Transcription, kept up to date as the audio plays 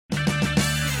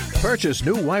Purchase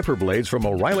new wiper blades from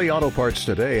O'Reilly Auto Parts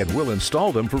today and we'll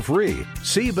install them for free.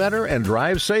 See better and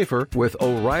drive safer with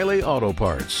O'Reilly Auto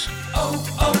Parts.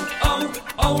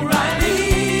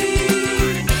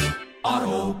 O'Reilly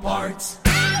Auto Parts.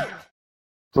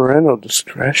 Parental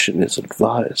discretion is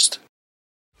advised.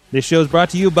 This show is brought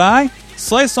to you by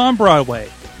Slice on Broadway,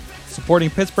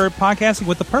 supporting Pittsburgh podcasting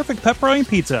with the perfect pepperoni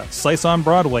pizza,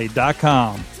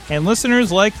 sliceonbroadway.com. And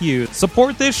listeners like you,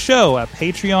 support this show at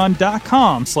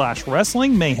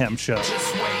patreon.com/Wrestling Mayhem Show.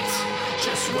 Just wait,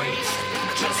 just wait,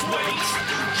 just wait,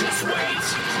 just wait,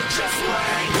 just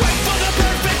wait. Wait for the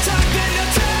perfect time, then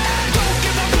attack. Don't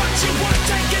give up what you want,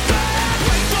 take it back.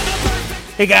 Wait for the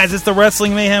perfect... Hey guys, it's the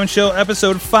Wrestling Mayhem Show,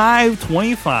 episode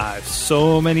 525.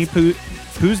 So many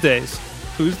Tuesdays.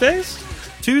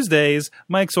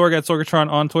 Mike Sorg at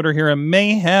Sorgatron on Twitter here in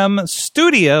Mayhem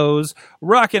Studios,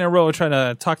 rocking and rolling, trying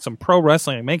to talk some pro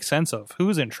wrestling and make sense of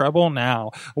who's in trouble now.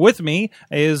 With me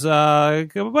is a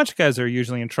bunch of guys that are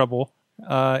usually in trouble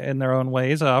in their own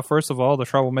ways. First of all, the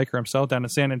troublemaker himself down in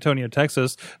San Antonio,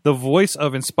 Texas, the voice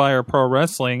of Inspire Pro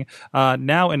Wrestling,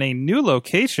 now in a new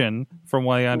location, from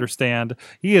what I understand.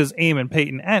 He is Eamon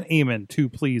Payton at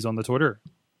Eamon2 please on the Twitter.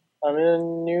 I'm in a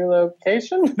new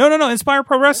location? No. Inspire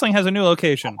Pro Wrestling has a new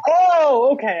location. Oh,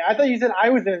 okay. I thought you said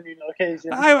I was in a new location.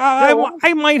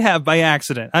 I might have by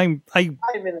accident. I'm in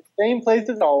the same place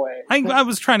as always. I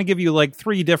was trying to give you like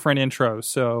 3 different intros,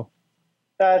 so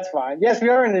that's fine. Yes, we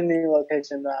are in a new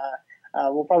location.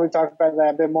 We'll probably talk about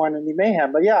that a bit more in the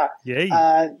Mayhem, but yeah. Yay.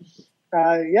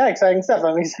 Yeah, exciting stuff.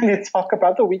 I'm excited to talk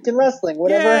about the week in wrestling.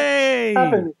 Whatever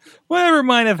happened. Whatever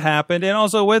might have happened. And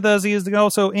also with us, he is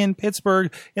also in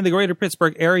Pittsburgh, in the greater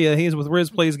Pittsburgh area. He is with Riz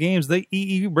Plays Games, the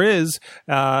EE Riz,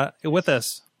 with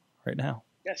us right now.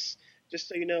 Yes. Just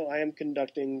so you know, I am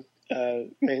conducting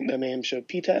the Mayhem Show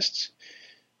P-tests.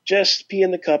 Just pee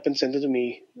in the cup and send it to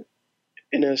me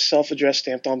in a self-addressed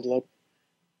stamped envelope.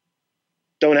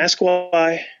 Don't ask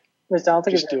why. Just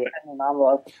do it. An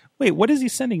envelope. Wait, what is he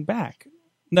sending back?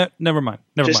 No, never mind.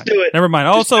 Just do it. Never mind.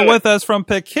 Also with us from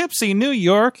Poughkeepsie, New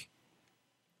York,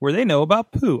 where they know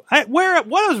about poo.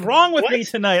 What is wrong with me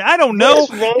tonight? I don't know.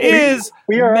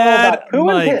 We are all about poo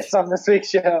and piss on this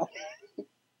week's show.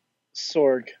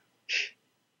 Sorg,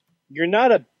 you're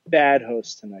not a bad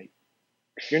host tonight.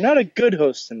 You're not a good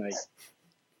host tonight.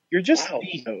 You're just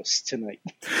the host tonight.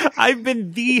 I've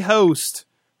been the host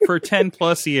for 10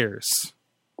 plus years.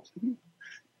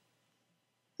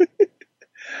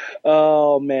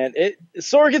 Oh man,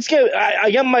 Sorg, it's good. I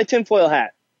got my tinfoil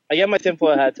hat.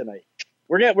 Tonight.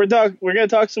 We're gonna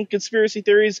talk some conspiracy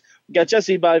theories. We got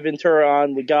Jesse Ventura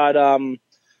on. We got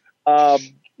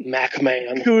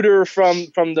MacMan Cooter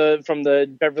from the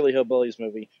Beverly Hillbillies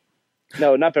movie.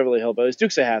 No, not Beverly Hillbillies.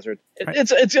 Dukes of Hazzard.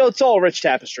 It's all rich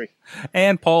tapestry.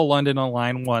 And Paul London on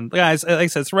line 1. Guys, like I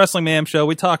said, it's Wrestling Mayhem Show.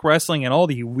 We talk wrestling and all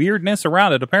the weirdness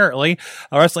around it, apparently.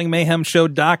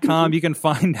 WrestlingMayhemShow.com. You can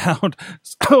find out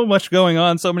so much going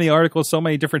on, so many articles, so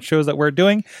many different shows that we're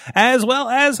doing, as well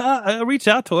as reach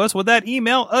out to us with that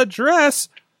email address.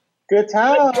 Good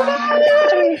time.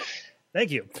 Thank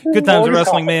you. Good times at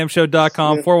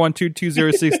WrestlingMayhemShow.com,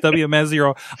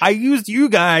 412-206-WMS0. I used you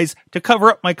guys to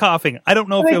cover up my coughing. I don't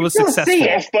know if it was successful.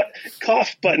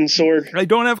 Cough button, Sorg. I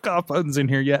don't have cough buttons in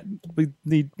here yet. We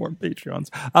need more Patreons.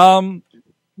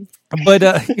 But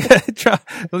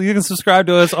you can subscribe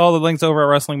to us. All the links over at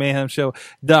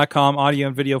WrestlingMayhemShow.com, audio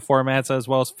and video formats, as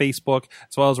well as Facebook,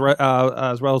 as well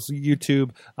as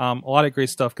YouTube. A lot of great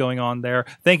stuff going on there.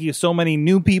 Thank you. So many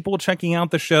new people checking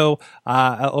out the show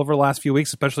over the last few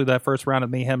weeks, especially that first round of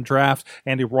Mayhem Draft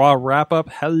and the Raw wrap up.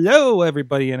 Hello,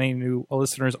 everybody, and any new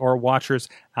listeners or watchers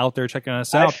out there checking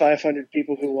us out. 500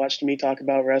 people who watched me talk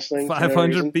about wrestling.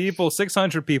 500 people,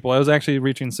 600 people. I was actually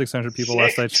reaching 600 people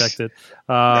last I checked it.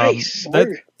 Nice.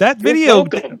 That video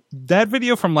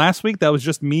from last week that was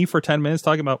just me for 10 minutes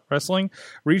talking about wrestling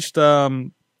reached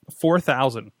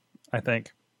 4,000, I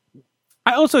think.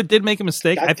 I also did make a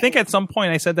mistake. I think at some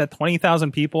point I said that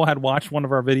 20,000 people had watched one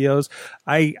of our videos.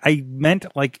 I meant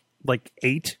like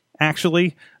 8.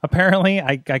 Actually, apparently,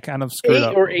 I kind of screwed 8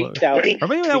 up. Or 8,000. Or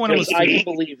maybe that one was. I can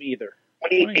believe either.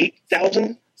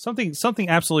 28,000. Something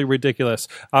absolutely ridiculous.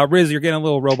 Riz, you're getting a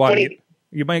little robot.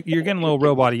 You're getting a little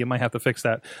robot-y. You might have to fix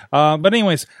that. But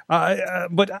anyways,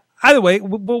 but either way,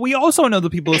 we also know the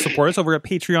people who support us over at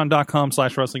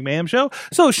patreon.com/Wrestling Mayhem Show.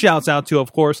 So shouts out to,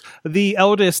 of course, the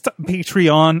eldest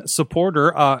Patreon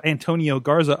supporter, Antonio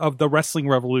Garza of the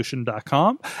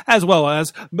WrestlingRevolution.com, as well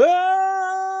as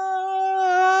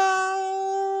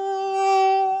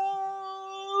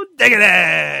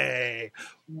Diggity!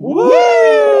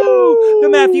 Woo! the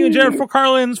Matthew and Jennifer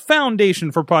Carlin's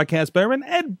Foundation for Podcast Betterment,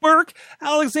 Ed Burke,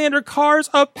 Alexander Cars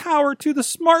of Power to the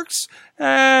Smarks,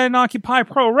 and Occupy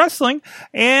Pro Wrestling.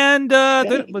 And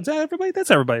was that everybody?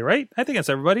 That's everybody, right? I think that's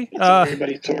everybody.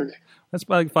 Everybody, Torg. That's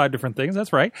like 5 different things.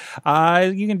 That's right.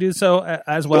 You can do so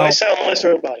as well. Do I sound less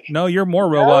robot? No, you're more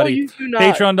robot-y. you do not.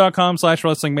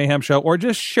 Patreon.com/Wrestling Mayhem Show. Or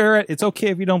just share it. It's okay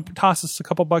if you don't toss us a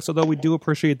couple bucks, although we do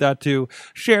appreciate that too.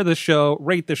 Share the show,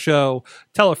 rate the show,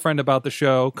 tell a friend about the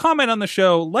show, comment on the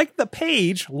show, like the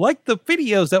page, like the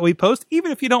videos that we post,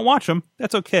 even if you don't watch them.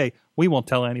 That's okay. We won't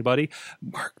tell anybody.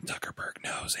 Mark Zuckerberg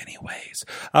knows anyways.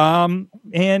 And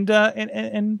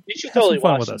You should have totally some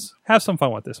fun watch with them. us. Have some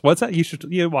fun with this. What's that?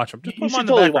 You watch them. Just put You them on should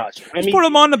the totally background. watch them. Just put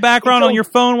them on the background on your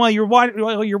phone while you're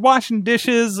washing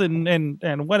dishes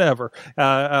and whatever.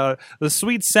 The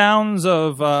sweet sounds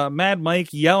of Mad Mike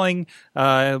yelling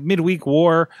midweek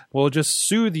war will just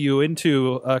soothe you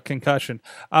into a concussion.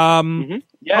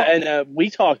 Yeah, and we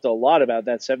talked a lot about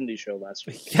that 70s show last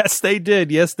week. Yes, they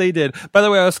did. Yes, they did. By the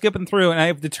way, I was skipping through, and I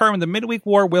have determined the midweek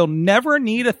war will never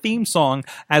need a theme song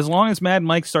as long as Mad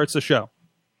Mike starts the show.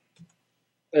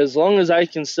 As long as I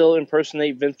can still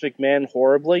impersonate Vince McMahon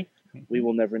horribly, we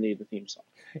will never need a theme song.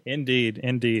 Indeed,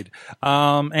 indeed.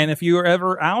 And if you are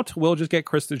ever out, we'll just get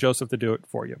Krista Joseph to do it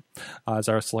for you as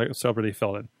our celebrity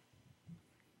fill-in.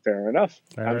 Fair enough.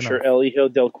 Fair I'm enough. sure El Hijo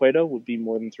del Cueto would be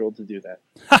more than thrilled to do that.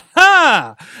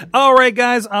 Ha! All right,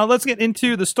 guys, let's get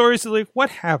into the stories of the week. What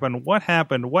happened? What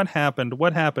happened? What happened?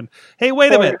 What happened? Hey,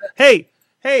 wait a minute. Hey,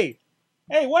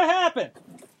 what happened?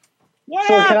 What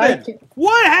happened?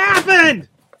 What happened?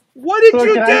 What did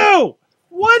you do?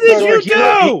 What did you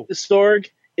do?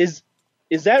 Storg, is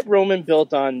that Roman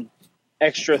built on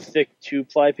extra thick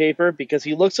 2-ply paper? Because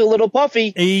he looks a little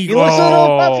puffy. He looks a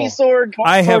little puffy, Sorg.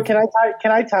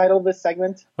 Can I title this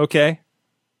segment? Okay.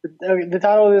 The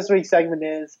title of this week's segment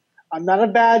is "I'm not a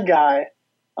bad guy.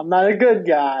 I'm not a good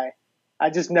guy. I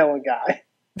just know a guy."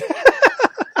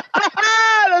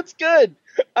 That's good.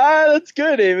 That's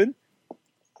good, Eamon.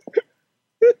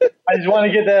 I just want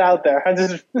to get that out there. I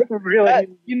just really,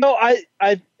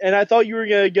 I thought you were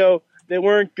gonna go. They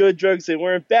weren't good drugs. They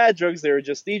weren't bad drugs. They were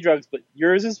just the drugs. But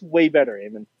yours is way better,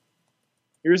 Eamon.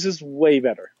 Yours is way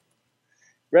better.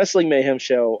 Wrestling Mayhem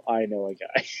Show. I know a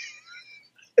guy.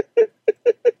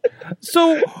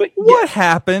 So what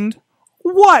happened?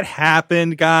 What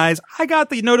happened, guys? I got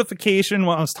the notification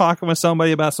when I was talking with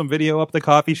somebody about some video up at the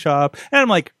coffee shop, and I'm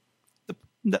like,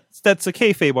 that's a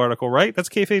kayfabe article, right? That's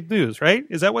kayfabe news, right?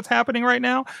 Is that what's happening right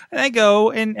now? And I go,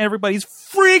 and everybody's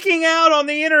freaking out on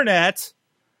the internet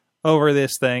over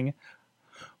this thing.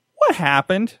 What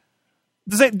happened?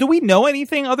 Do we know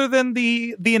anything other than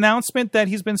the announcement that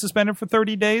he's been suspended for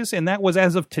 30 days, and that was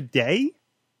as of today?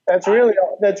 that's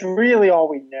really all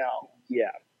we know.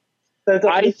 Yeah.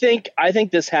 I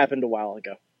think this happened a while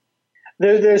ago.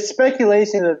 There's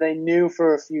speculation that they knew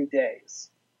for a few days.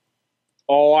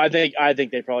 Oh, I think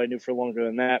they probably knew for longer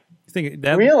than that.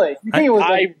 Really? You think it was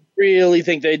I really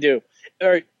think they do. All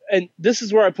right, and this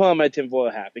is where I put on my tinfoil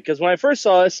hat, because when I first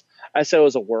saw this, I said it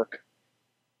was a work.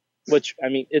 Which, I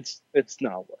mean, it's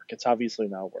not a work. It's obviously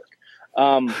not a work.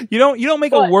 You don't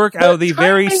make a work out of the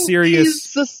very serious. Is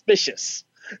suspicious.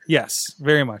 Yes,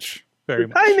 very much. Very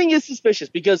much. Timing is suspicious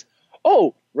because,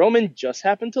 Roman just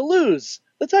happened to lose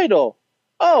the title.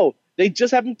 Oh, they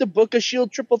just happened to book a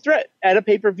Shield triple threat at a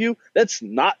pay-per-view that's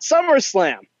not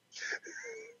SummerSlam.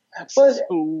 But,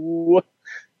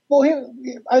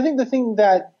 I think the thing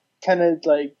that kind of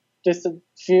like just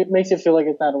makes it feel like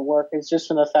it's not a work is just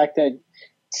from the fact that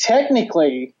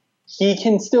technically he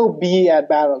can still be at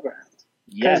Battleground.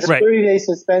 Yes, the 30-day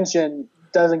suspension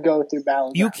doesn't go through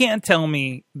Battleground. You can't tell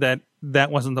me that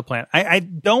wasn't the plan. I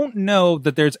don't know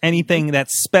that there's anything that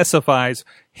specifies,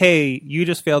 hey, you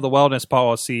just failed the wellness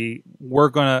policy. We're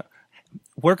gonna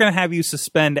have you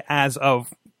suspend as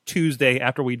of Tuesday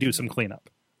after we do some cleanup.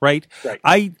 Right?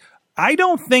 I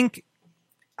don't think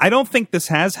this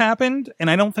has happened, and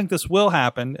I don't think this will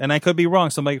happen, and I could be wrong.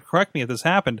 Somebody correct me if this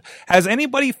happened. Has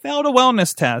anybody failed a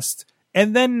wellness test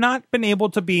and then not been able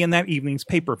to be in that evening's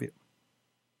pay-per-view?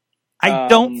 I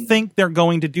don't think they're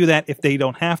going to do that if they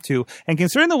don't have to. And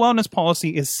considering the wellness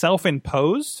policy is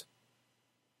self-imposed,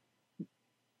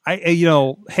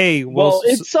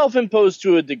 it's self-imposed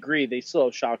to a degree. They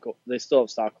still have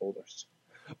stockholders.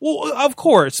 Well, of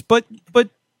course, but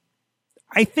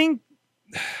I think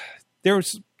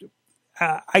there's.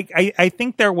 I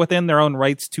think they're within their own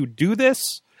rights to do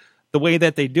this the way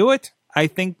that they do it. I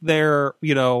think they're,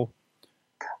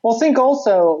 Well, think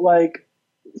also like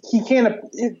he can't.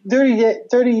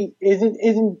 30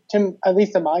 isn't to, at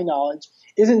least to my knowledge,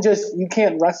 isn't just you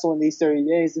can't wrestle in these 30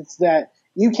 days. It's that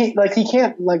you can't he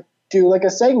can't do like a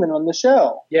segment on the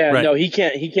show. Yeah, Right. no, he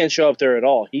can't show up there at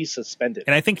all. He's suspended.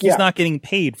 And I think he's Yeah. not getting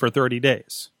paid for 30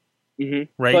 days.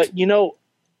 Mm-hmm. Right. But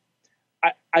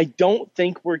I don't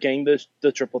think we're getting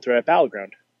the triple threat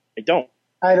battleground. I don't.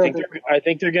 I I don't think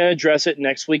think. they're going to address it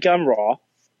next week on Raw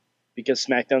because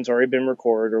SmackDown's already been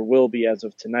recorded or will be as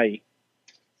of tonight.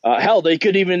 Hell, they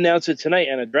could even announce it tonight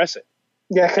and address it.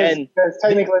 Yeah, and- because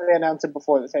technically they announced it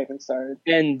before the taping started.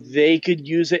 And they could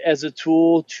use it as a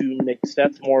tool to make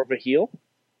Seth more of a heel.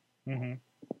 Mm-hmm.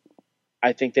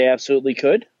 I think they absolutely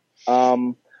could.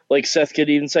 Like Seth could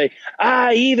even say,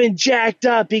 even jacked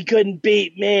up, he couldn't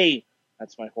beat me.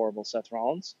 That's my horrible Seth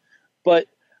Rollins. But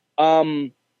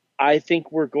I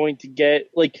think we're going to get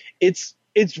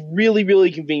it's really,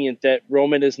 really convenient that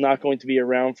Roman is not going to be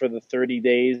around for the 30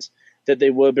 days that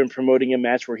they would have been promoting a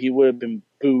match where he would have been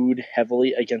booed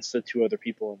heavily against the two other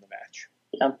people in the match.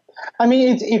 Yeah, I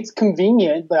mean it's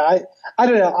convenient, but I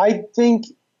don't know. I think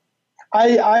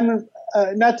I'm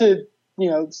not to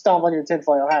stomp on your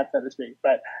tinfoil hat, so to speak,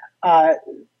 but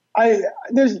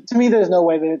there's no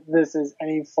way that this is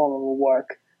any form of a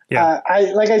work. Yeah.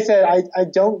 I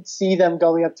don't see them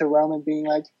going up to Roman being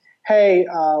like, hey,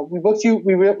 we booked you.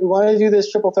 We wanted to do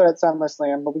this triple threat at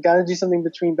SummerSlam, but we got to do something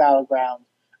between Battleground.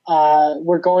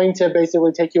 We're going to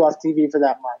basically take you off TV for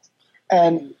that month.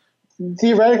 And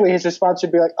theoretically, his response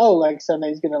should be like, oh, like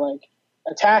somebody's going to like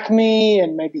attack me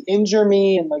and maybe injure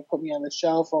me and like put me on the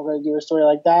shelf. We're going to do a story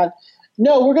like that.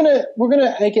 No, we're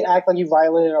gonna make it act like you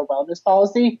violated our wellness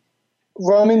policy.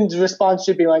 Roman's response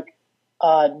should be like,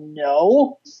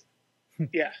 no.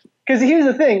 Yeah. Because here's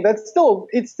the thing, it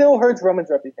still hurts Roman's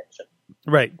reputation.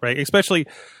 Right. Especially,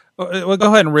 well, go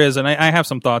ahead and Riz, and I have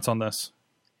some thoughts on this.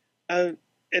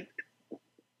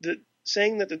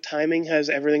 Saying that the timing has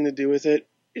everything to do with it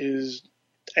is,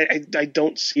 I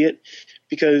don't see it,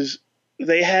 because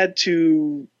they had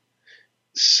to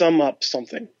sum up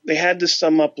something. They had to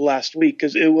sum up last week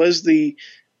because it was the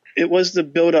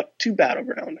build up to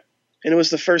Battleground, and it was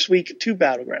the first week to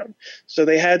Battleground. So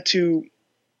they had to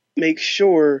make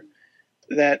sure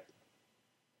that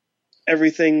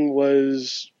everything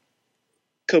was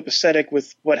copacetic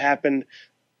with what happened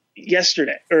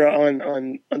yesterday or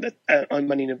on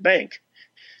Money in the Bank.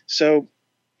 So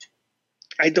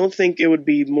I don't think it would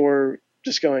be more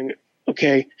just going,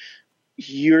 okay,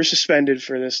 you're suspended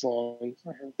for this long.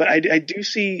 Mm-hmm. But I do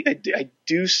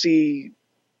see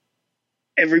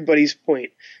everybody's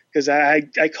point, because I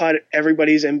caught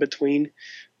everybody's in between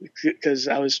because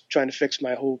I was trying to fix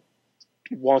my whole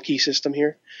wonky system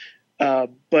here.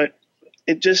 But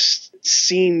it just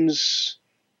seems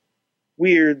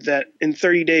weird that in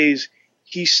 30 days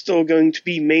he's still going to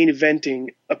be main eventing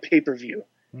a pay-per-view.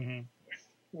 Mm-hmm.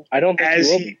 I don't think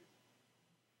he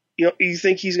will be. You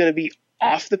think he's going to be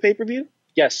off the pay-per-view?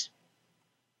 Yes,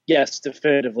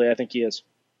 definitively. I think he is.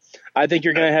 I think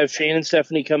you're going to have Shane and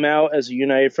Stephanie come out as a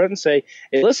united front and say,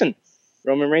 hey, listen,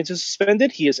 Roman Reigns is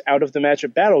suspended. He is out of the match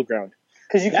at Battleground.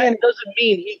 Because That doesn't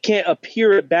mean he can't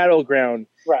appear at Battleground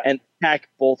Right. and attack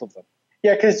both of them.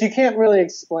 Yeah, because you can't really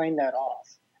explain that off.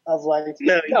 Of like,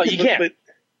 No, you can't. But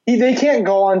they can't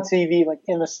go on TV like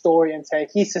in the story and say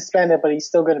he's suspended, but he's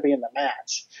still going to be in the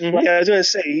match. Mhm. yeah, I was going to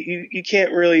say you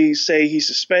can't really say he's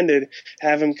suspended.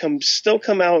 Have him still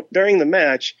come out during the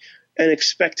match and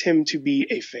expect him to be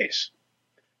a face.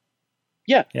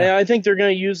 Yeah, Yeah. and I think they're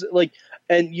going to use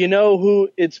and you know who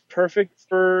it's perfect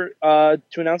for to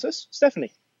announce this?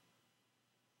 Stephanie.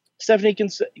 Stephanie can,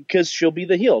 because she'll be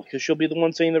the heel, because she'll be the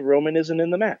one saying that Roman isn't in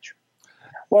the match,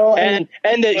 Well, and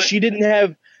that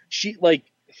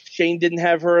Shane didn't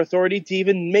have her authority to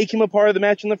even make him a part of the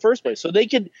match in the first place. So they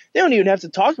don't even have to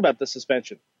talk about the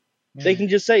suspension. They can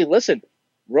just say, listen,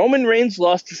 Roman Reigns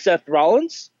lost to Seth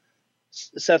Rollins.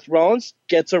 Seth Rollins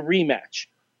gets a rematch.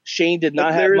 Shane did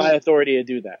not have my authority to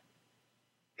do that.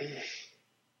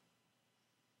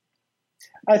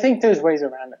 I think there's ways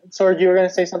around it. Sorg, you were going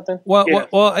to say something? Well, Yeah.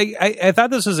 I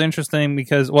thought this was interesting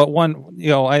because,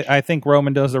 I think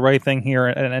Roman does the right thing here,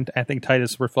 and I think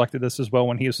Titus reflected this as well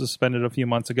when he was suspended a few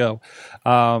months ago,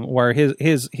 where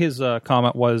his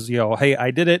comment was, hey, I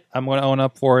did it. I'm going to own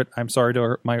up for it. I'm sorry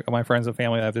to my friends and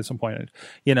family that I've disappointed.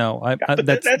 But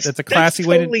That's a classy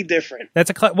way totally different.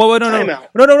 That's a no. Timeout.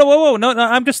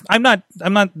 No. I'm not.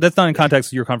 That's not in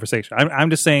context of your conversation. I'm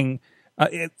just saying.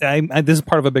 This is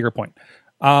part of a bigger point.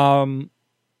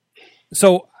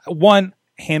 So one,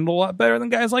 handle a lot better than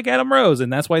guys like Adam Rose,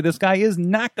 and that's why this guy is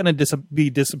not going to be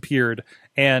disappeared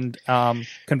and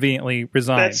conveniently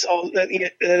resigned.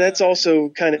 That's also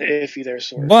kind of iffy there,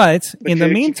 Sorg. But in the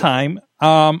Okay, meantime,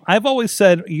 I've always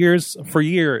said for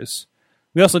years,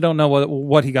 we also don't know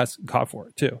what he got caught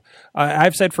for too.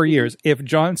 I've said for years, if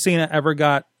John Cena ever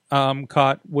got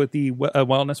caught with the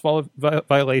wellness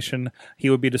violation, he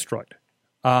would be destroyed.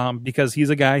 Because he's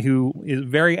a guy who is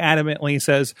very adamantly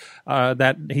says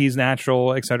that he's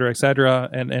natural, et cetera,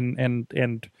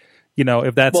 and you know,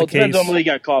 if that's the case, depends on what he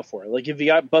got caught for. Like if he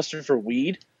got busted for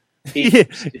weed, he'd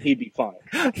be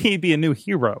fine. He'd be a new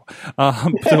hero to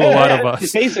a lot of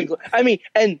us. Basically, I mean,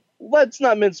 and let's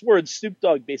not mince words. Snoop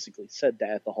Dogg basically said that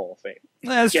at the Hall of Fame.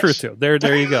 That's true too. There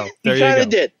you go. There he kind of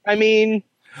did. I mean,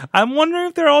 I'm wondering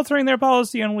if they're altering their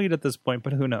policy on weed at this point,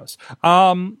 but who knows?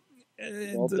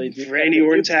 Randy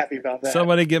Orton's happy about that.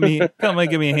 Somebody give me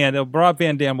a hand. Rob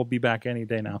Van Dam will be back any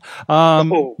day now.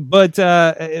 But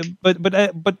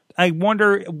I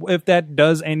wonder if that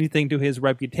does anything to his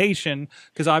reputation,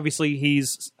 because obviously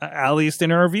he's, at least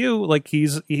in our view, like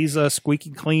he's a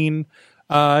squeaky clean,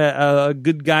 a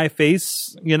good guy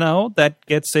face, you know, that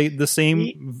gets the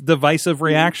same divisive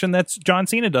reaction that John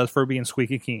Cena does for being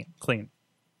squeaky clean.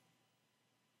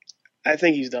 I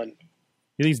think he's done.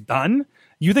 You think he's done?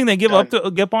 You think they give up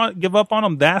on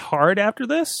him that hard after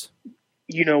this?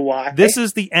 You know why? This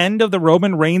is the end of the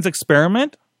Roman Reigns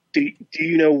experiment? Do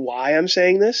you know why I'm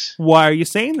saying this? Why are you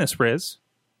saying this, Riz?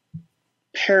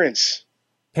 Parents.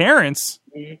 Parents?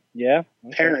 Yeah.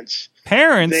 Okay. Parents.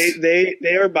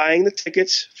 They are buying the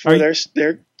tickets for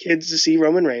their kids to see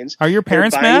Roman Reigns. Are your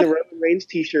parents They're buying mad? the Roman Reigns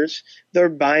t-shirts. They're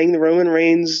buying the Roman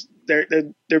Reigns.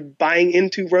 They're buying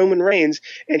into Roman Reigns,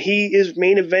 and he is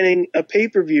main eventing a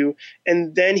pay-per-view,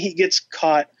 and then he gets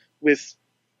caught with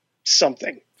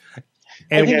something.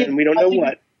 And again, we don't know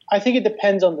what. I think it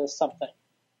depends on the something.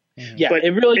 Yeah, but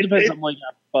it really depends on what he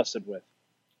got busted with.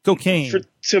 Cocaine.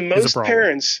 To most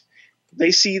parents,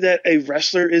 they see that a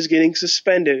wrestler is getting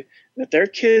suspended that their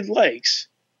kid likes.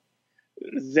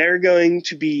 They're going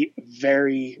to be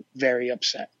very, very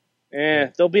upset.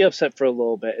 They'll be upset for a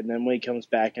little bit, and then when he comes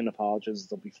back and apologizes,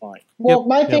 they'll be fine. Well,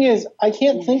 my thing is, I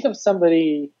can't think of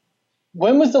somebody.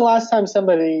 When was the last time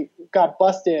somebody got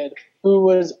busted who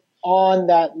was on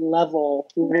that level?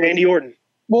 Randy Orton.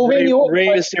 Well, Randy Orton. Rey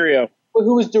Mysterio.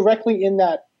 Who was directly in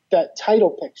that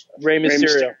title picture? Rey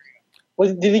Mysterio.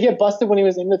 Did he get busted when he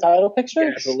was in the title picture?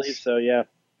 Yeah, I believe so. Yeah.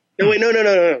 No, wait,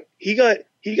 no. He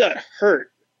got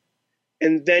hurt,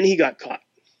 and then he got caught.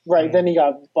 Right, then he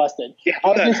got busted. Yeah,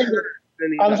 I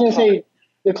was going to say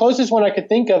the closest one I could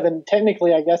think of, and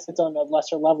technically I guess it's on a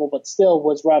lesser level, but still,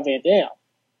 was Rob Van Dam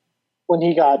when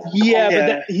he got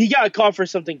but he got caught for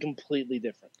something completely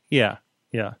different. Yeah.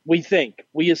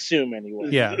 We assume anyway.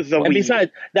 Yeah, and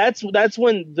besides, that's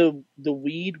when the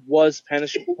weed was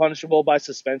punishable by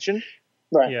suspension.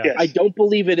 Right. Yeah. Yes. I don't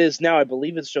believe it is now. I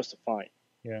believe it's just a fine.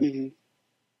 Yeah. Mm-hmm.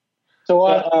 So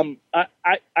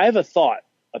I have a thought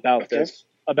about this.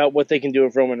 About what they can do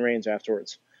with Roman Reigns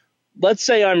afterwards. Let's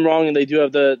say I'm wrong and they do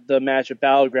have the match at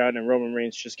Battleground and Roman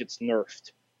Reigns just gets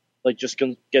nerfed. Like, just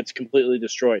gets completely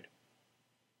destroyed.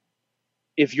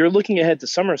 If you're looking ahead to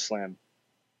SummerSlam,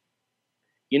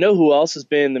 you know who else has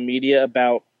been in the media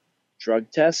about drug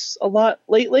tests a lot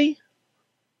lately?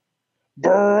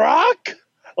 Brock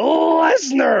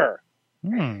Lesnar!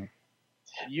 You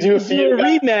do a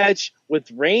rematch with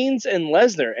Reigns and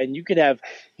Lesnar, and you could have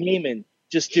Heyman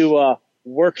just do a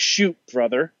work shoot,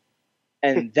 brother,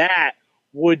 and that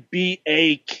would be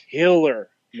a killer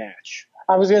match.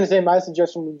 I was going to say my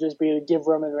suggestion would just be to give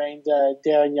Roman Reigns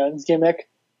Darren Young's gimmick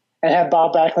and have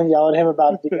Bob Backlund yell at him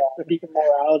about the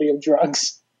morality of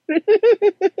drugs.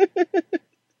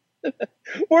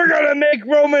 We're gonna make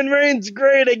Roman Reigns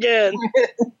great again.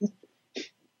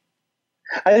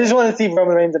 I just want to see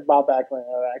Roman Reigns and Bob Backlund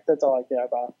interact. That's all I care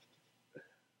about.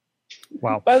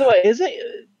 Wow. By the way,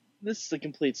 this is a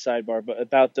complete sidebar, but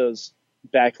about those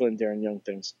Backlund Darren Young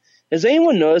things. Has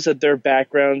anyone noticed that their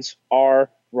backgrounds are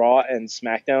Raw and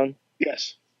SmackDown?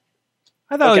 Yes.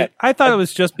 I thought it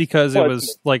was just because it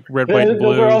was like red, white, and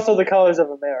blue. Those were also the colors of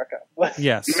America.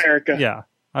 Yes. America. Yeah.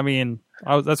 I mean,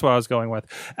 that's what I was going with.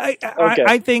 I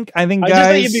think I guys. just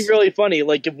think it'd be really funny,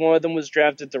 like if one of them was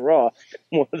drafted to Raw,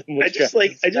 one of them was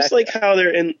I just like how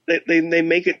they're in. They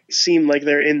make it seem like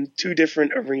they're in two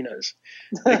different arenas.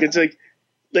 Like it's like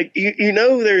you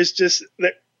know, there's just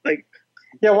like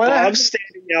Bob's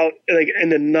standing out like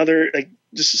in another like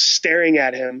just staring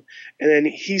at him, and then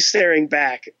he's staring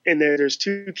back, and there's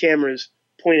two cameras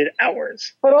pointed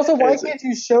outwards. But also, why can't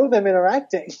you show them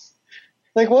interacting?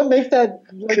 Like, what makes that?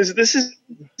 Like, Because this is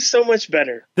so much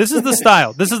better. This is the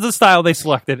style. This is the style they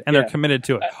selected, and they're Yeah. committed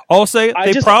to it. Also, they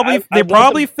I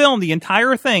probably want filmed the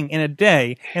entire thing in a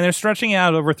day, and they're stretching it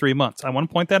out over 3 months. I want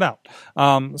to point that out.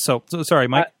 So sorry,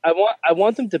 Mike. I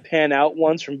want them to pan out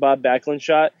once from Bob Backlund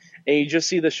shot, and you just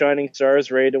see the Shining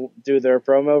Stars ready to do their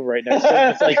promo right next to him.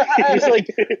 It's like,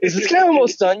 is this guy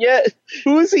almost done yet?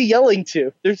 Who is he yelling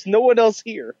to? There's no one else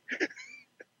here.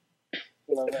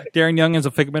 Darren Young is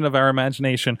a figment of our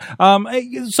imagination.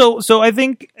 So I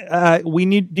think we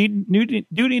need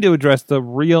to address the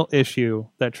real issue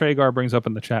that Traegar brings up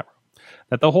in the chat room.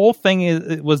 That the whole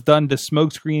thing was done to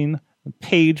smokescreen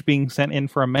Paige being sent in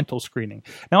for a mental screening.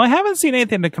 Now I haven't seen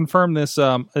anything to confirm this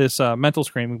mental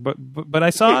screening, but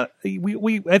I saw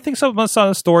I think some of us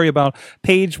saw a story about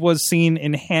Paige was seen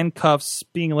in handcuffs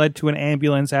being led to an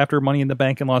ambulance after Money in the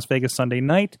Bank in Las Vegas Sunday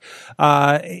night,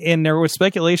 and there was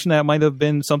speculation that it might have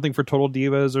been something for Total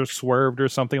Divas or Swerved or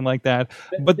something like that.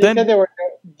 But they then said there were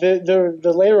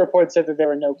the later report said that there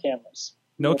were no cameras.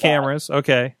 no cameras.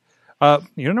 Okay.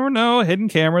 You never know, hidden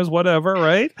cameras, whatever,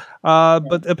 right?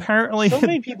 But apparently, So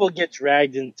many people get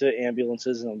dragged into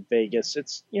ambulances in Vegas.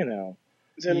 It's, Then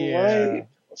Yeah.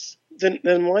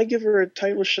 why give her a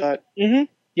title shot yeah.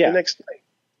 the next night?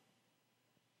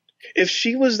 If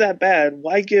she was that bad,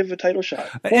 why give a title shot?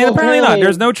 and apparently not.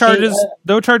 There's no charges. she-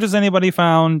 No charges anybody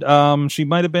found. She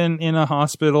might have been in a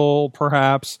hospital,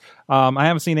 perhaps. I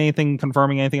haven't seen anything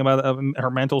confirming anything about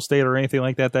her mental state or anything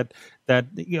like that. That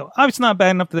obviously not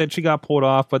bad enough that she got pulled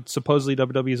off, but supposedly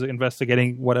WWE is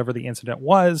investigating whatever the incident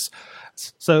was.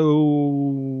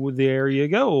 So there you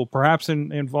go. Perhaps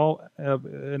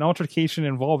an altercation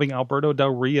involving Alberto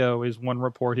Del Rio is one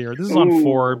report here. This is on Ooh.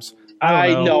 Forbes. I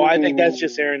don't know. I think that's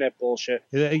just internet bullshit.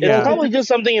 It's Yeah. probably just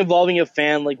something involving a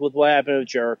fan, like with what happened with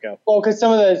Jericho. Well, because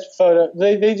some of the photos,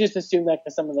 they just assume that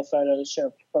because some of the photos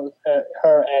show both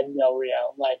her and Del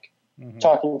Rio, like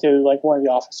talking to like one of the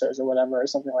officers or whatever, or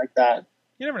something like that.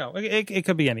 You never know. It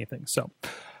could be anything. So,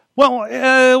 well,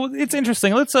 it's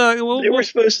interesting. Let's They were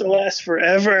supposed to last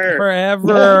forever.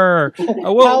 forever.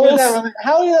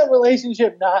 How did that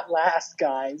relationship not last,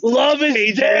 guys? Love is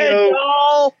Hey, dead, Joe.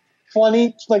 y'all!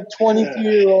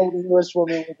 22-year-old English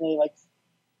woman with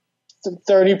a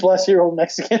 30-plus-year-old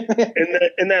Mexican.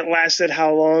 And that lasted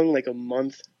how long? Like a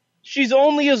month? She's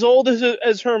only as old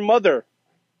as her mother.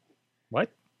 What?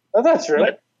 That's not true.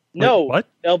 What? No, What?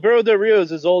 Alberto Del Rio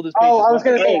is as old as Oh, Paige's I was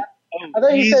going to mother. say, I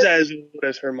thought you He's said, as old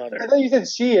as her mother. I thought you said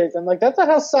she is. I'm like, that's not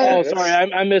how Oh, science. sorry, I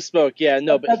misspoke. Yeah,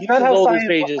 no, but That's he's not as how old as science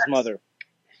Paige's works. mother.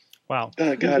 Wow. Oh,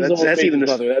 He's God, as old as that's even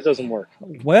Paige's the... mother. That doesn't work.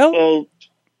 Well, Well,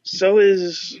 so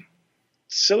is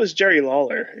Jerry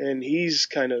Lawler, and he's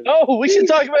kind of... Oh, we should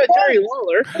talk about Jerry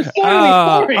Lawler.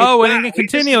 and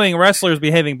continuing wrestlers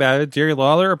behaving bad. Jerry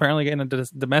Lawler apparently getting a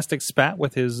domestic spat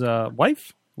with his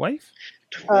wife,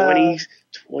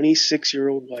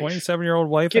 26-year-old wife. 27-year-old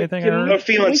wife. Can- I think. can I heard. we- Oh,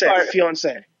 fiance. fire-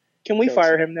 Fiance. Can we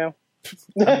fire him now?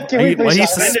 Can we please He's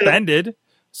stop? suspended.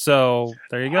 So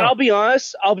there you go. I'll be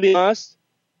honest.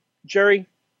 Jerry,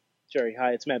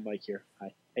 hi, it's Mad Mike here.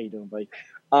 Hi, how you doing, buddy?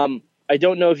 I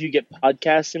don't know if you get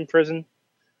podcasts in prison.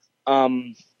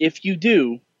 If you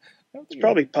do, It's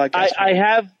probably podcast.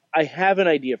 I have an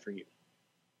idea for you.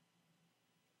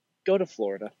 Go to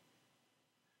Florida.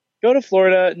 Go to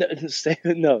Florida.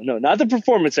 No, not the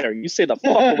performance area. You stay the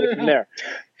fuck away from there.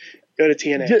 Go to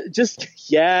TNA.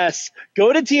 Yes.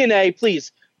 Go to TNA,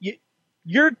 please.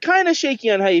 You're kind of shaky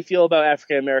on how you feel about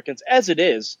African Americans, as it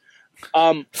is.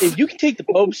 If you can take the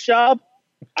Pope's job,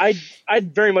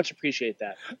 I'd very much appreciate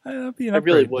that. That'd be an I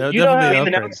really upgrade. would. That'd You know how definitely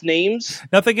to be an announce names?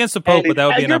 Nothing against the Pope, but that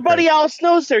would be an Your upgrade. buddy Al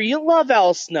Snow's there. You love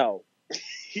Al Snow.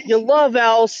 You love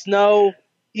Al Snow.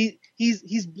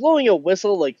 He's blowing a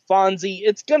whistle like Fonzie.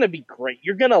 It's gonna be great.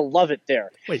 You're gonna love it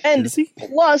there. Wait, And is he?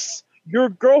 plus, your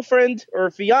girlfriend or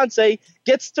fiance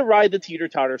gets to ride the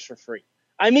teeter-totters for free.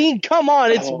 I mean, come on,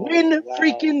 it's win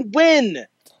freaking win.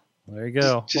 There you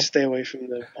go. Just stay away from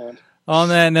the pond. On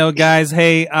that note, guys,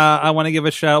 hey, I want to give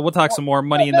a shout out. We'll talk some more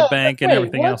Money in the Bank and wait,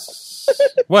 everything what? else.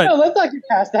 What? No, let's not get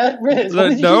past that. Riz, what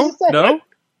did you No? just say? No?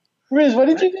 Riz, what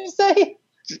did you just say?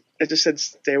 I just said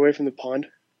stay away from the pond.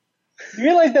 You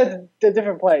realize that's a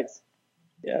different place.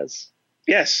 Yes.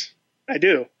 Yes, I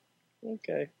do.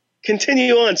 Okay.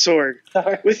 Continue on, Sorg,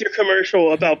 Sorry. with your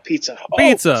commercial about pizza.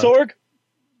 Pizza. Oh,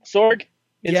 Sorg,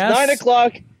 it's Yes? 9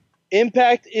 o'clock.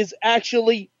 Impact is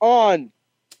actually on.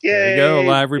 Yay. There you go.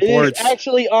 Live It is reports.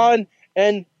 actually on,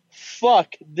 and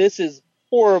fuck, this is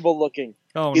horrible looking.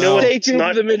 Oh, You know no. what? Stay It's tuned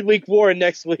not- for the midweek war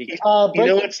next week. You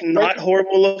know what's not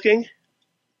horrible looking?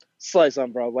 Slice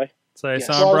on Broadway. Slice Yes.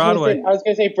 on Well, Broadway. I was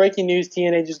going to say breaking news: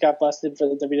 TNA just got busted for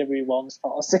the WWE wellness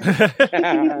policy.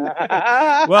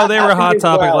 Well, they were a hot Nothing is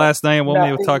topic well. last night, and we'll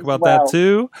maybe Nothing talk is about well. that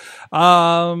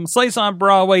too. Slice on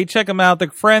Broadway. Check them out.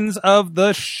 The friends of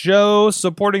the show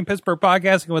supporting Pittsburgh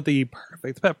podcasting with the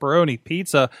perfect pepperoni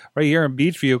pizza right here in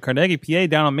Beachview, Carnegie, PA,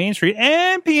 down on Main Street,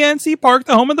 and PNC Park,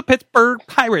 the home of the Pittsburgh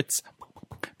Pirates.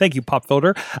 Thank you, Pop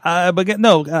Filter.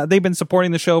 They've been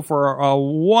supporting the show for a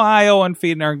while and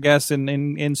feeding our guests and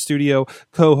in studio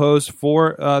co-hosts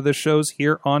for the shows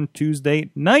here on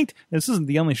Tuesday night. This isn't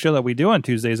the only show that we do on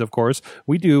Tuesdays, of course.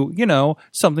 We do,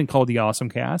 something called the Awesome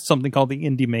Cast, something called the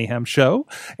Indie Mayhem Show,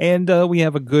 and we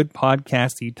have a good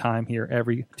podcasty time here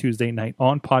every Tuesday night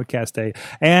on podcast day,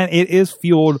 and it is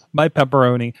fueled by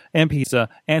pepperoni and pizza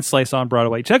and Slice on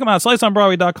Broadway. Check them out,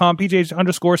 sliceonbroadway.com,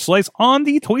 PGH_slice on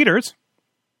the tweeters.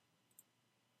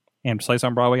 And Slice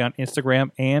on Broadway on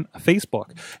Instagram and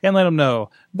Facebook. And let them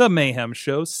know the Mayhem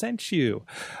Show sent you.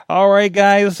 All right,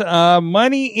 guys.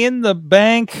 Money in the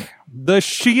Bank. The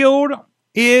Shield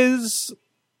is,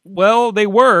 well, they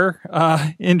were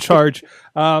in charge.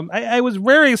 I was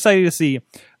very excited to see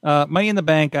Money in the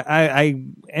Bank. I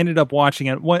ended up watching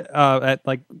it at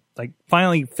like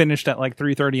finally finished at like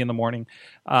 3:30 in the morning.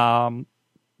 So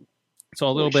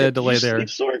a little bit of delay there.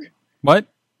 Sorg? What?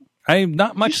 I'm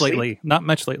not much sleep? lately. Not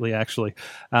much lately, actually.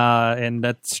 And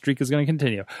that streak is going to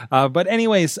continue. But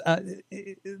anyways,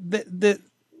 the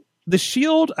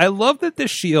Shield, I love that the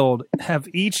Shield have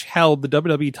each held the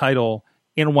WWE title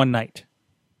in one night.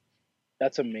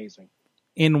 That's amazing.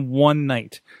 In one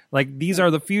night. Like, these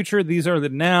are the future, these are the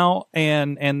now,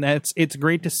 and it's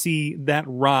great to see that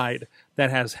ride that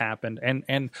has happened.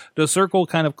 And the circle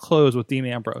kind of closed with Dean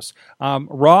Ambrose.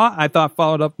 Raw, I thought,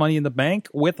 followed up Money in the Bank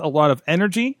with a lot of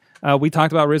energy. We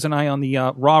talked about Riz and I on the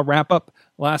Raw wrap-up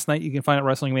last night. You can find it at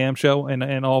Wrestling Mayhem Show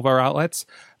and all of our outlets.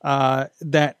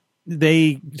 That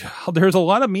there's a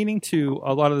lot of meaning to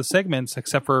a lot of the segments,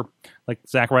 except for like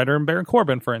Zack Ryder and Baron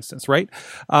Corbin, for instance, right?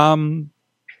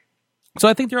 So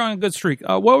I think they're on a good streak.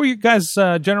 What were you guys'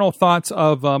 general thoughts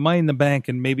of Money in the Bank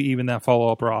and maybe even that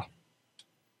follow-up Raw?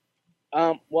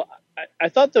 Well, I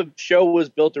thought the show was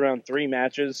built around 3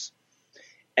 matches,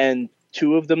 and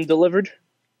 2 of them delivered.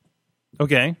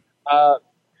 Okay.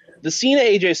 The Cena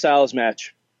AJ Styles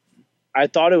match, I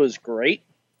thought it was great,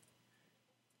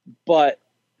 but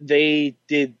they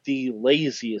did the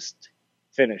laziest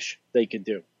finish they could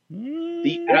do.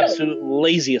 The absolute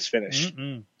laziest finish.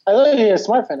 Mm-mm. I thought he had a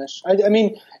smart finish. I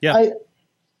mean, Yeah.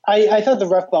 I thought the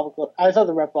ref bump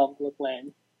looked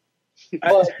lame.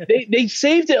 They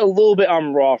saved it a little bit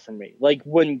on Raw for me. Like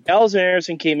when Gallows and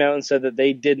Harrison came out and said that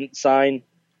they didn't sign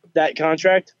that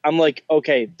contract, I'm like,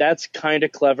 okay, that's kind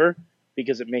of clever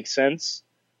because it makes sense.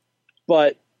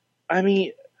 But I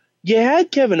mean, you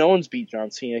had Kevin Owens beat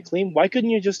John Cena clean. Why couldn't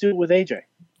you just do it with AJ?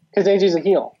 Because AJ's a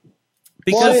heel.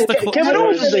 Because Well, Kevin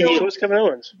Owens is a heel. It was Kevin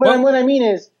Owens. But Well- what I mean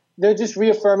is, they're just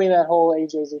reaffirming that whole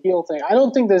AJ's a heel thing. I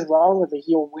don't think there's wrong with a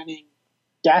heel winning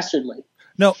dastardly.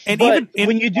 No, and But even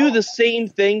when you do the same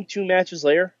thing 2 matches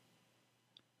later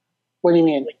What do you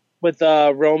mean? with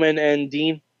Roman and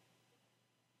Dean,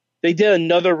 they did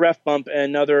another ref bump and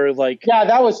another like. Yeah,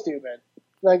 that was stupid.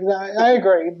 Like, I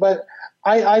agree, but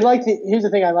I like here's the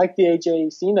thing, I like the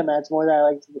AJ Cena match more than I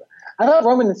liked. I thought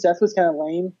Roman and Seth was kind of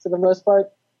lame for the most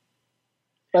part.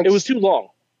 Like, It was too long.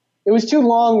 It was too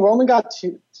long. Roman got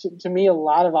to me a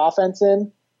lot of offense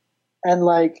in, and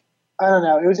like, I don't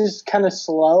know, it was just kind of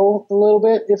slow a little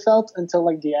bit. It felt until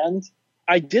like the end.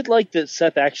 I did like that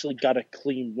Seth actually got a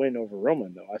clean win over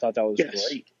Roman, though. I thought that was Yes.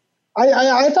 great.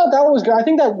 I thought that was good. I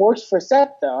think that works for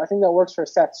Seth, though. I think that works for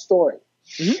Seth's story.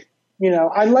 Mhm. You know,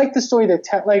 I like the story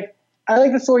I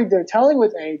like the story they're telling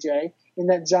with AJ in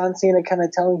that John Cena kind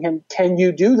of telling him, "Can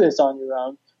you do this on your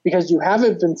own? Because you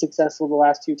haven't been successful the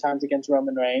last 2 times against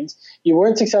Roman Reigns. You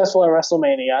weren't successful at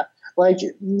WrestleMania. Like,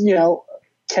 you know,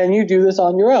 can you do this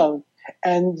on your own?"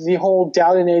 And the whole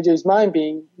doubt in AJ's mind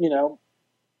being, you know,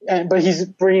 but he's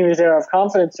bringing this air of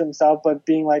confidence to himself, but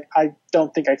being like, I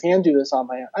don't think I can do this on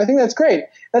my own. I think that's great.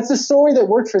 That's the story that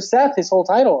worked for Seth his whole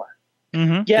title run.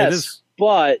 Mhm, it Yes, is.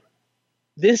 but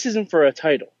this isn't for a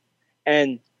title.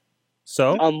 And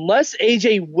So unless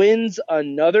AJ wins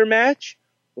another match,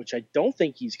 which I don't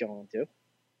think he's going to,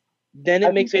 then I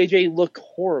it makes AJ look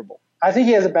horrible. I think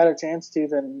he has a better chance to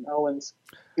than Owens.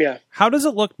 Yeah. how does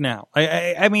it look now?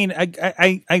 I mean,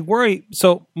 I worry.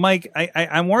 So, Mike,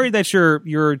 I'm worried that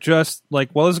you're just like,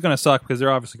 well, this is going to suck because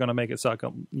they're obviously going to make it suck.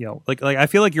 You know, like I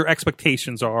feel like your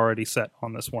expectations are already set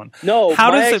on this one. No,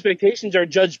 How my does it- expectations are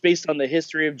judged based on the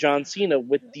history of John Cena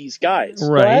with these guys.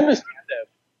 But I Right. understand.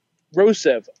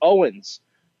 Rusev, Owens,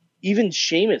 even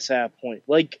Sheamus at a point.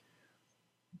 Like,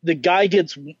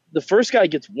 the first guy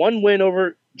gets one win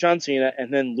over John Cena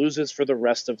and then loses for the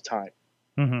rest of time.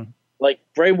 Mm-hmm. Like,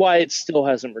 Bray Wyatt still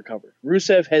hasn't recovered.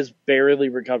 Rusev has barely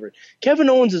recovered. Kevin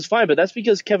Owens is fine, but that's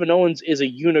because Kevin Owens is a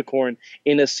unicorn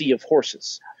in a sea of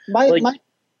horses. My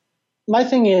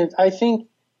thing is, I think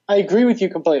I agree with you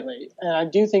completely, and I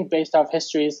do think based off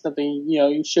history is something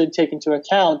you should take into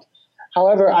account.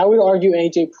 However, I would argue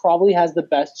AJ probably has the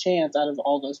best chance out of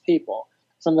all those people,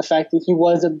 from the fact that he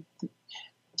was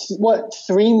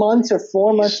 3 months or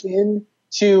 4 months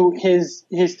into his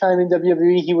time in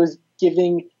WWE, he was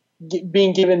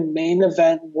being given main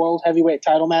event world heavyweight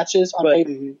title matches on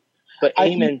paper. But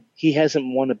Eamon, he hasn't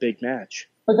won a big match.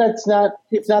 But it's not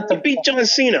the He beat John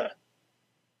Cena.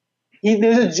 He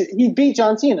beat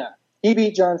John Cena. He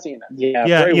beat John Cena.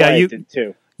 Yeah, Bray Wyatt did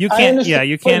too. You can't. Yeah,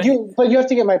 you can't. But you have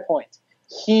to get my point.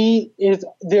 They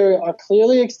are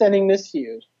clearly extending this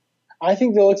feud. I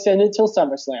think they'll extend it till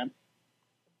SummerSlam.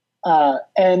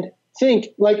 And think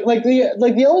like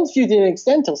the Owens feud didn't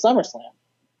extend till SummerSlam.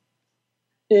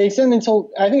 It extended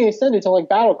until like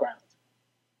Battleground.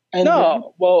 And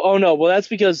well, that's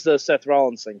because the Seth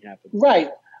Rollins thing happened.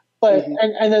 Right. But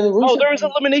and then Rusev, there was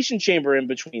an elimination chamber in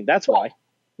between. That's why.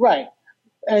 Right.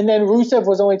 And then Rusev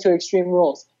was only to Extreme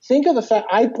Rules. Think of the fact.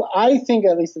 I think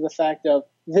at least of the fact of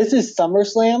this is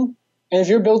SummerSlam, and if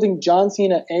you're building John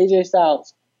Cena, AJ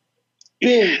Styles,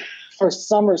 big for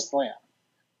SummerSlam,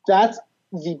 that's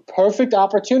the perfect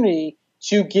opportunity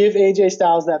to give AJ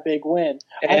Styles that big win.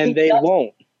 And they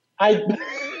won't. I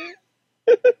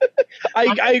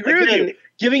agree with you.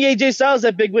 Giving AJ Styles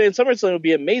that big win in SummerSlam would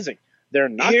be amazing. They're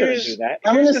not going to do that.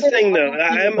 Here's the thing, though.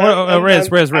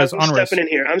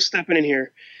 I'm stepping in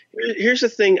here. Here's the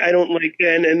thing I don't like,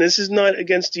 and this is not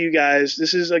against you guys.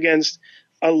 This is against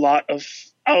a lot of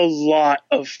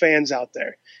fans out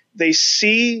there. They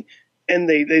see and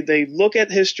they look at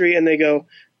history and they go,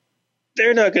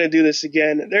 they're not going to do this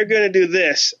again. They're going to do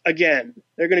this again.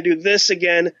 They're going to do this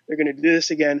again. They're going to do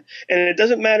this again. And it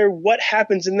doesn't matter what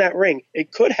happens in that ring. It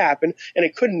could happen and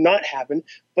it could not happen,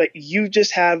 but you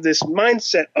just have this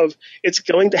mindset of it's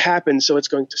going to happen, so it's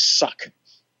going to suck.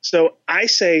 So I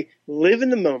say live in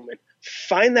the moment,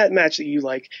 find that match that you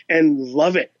like, and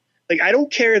love it. Like, I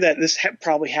don't care that this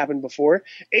probably happened before.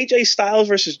 AJ Styles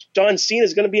versus John Cena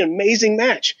is going to be an amazing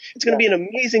match. It's going to be an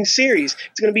amazing series.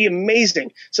 It's going to be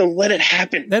amazing. So let it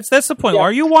happen. That's the point. Yeah.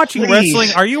 Are you watching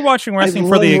wrestling? Are you watching wrestling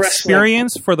for the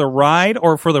experience, for the ride,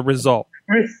 or for the result?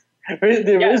 The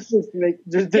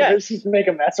make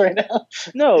a mess right now.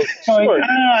 No, Sorg.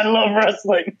 I love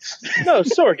wrestling. No,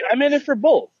 Sorg. I'm in it for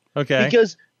both. Okay.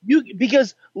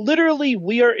 Because literally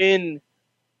we are in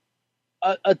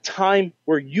a time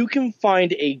where you can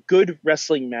find a good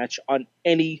wrestling match on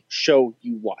any show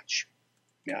you watch.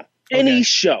 Yeah. Any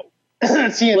show.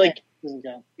 Like,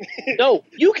 no,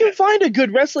 you can find a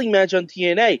good wrestling match on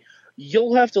TNA.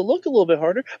 You'll have to look a little bit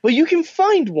harder, but you can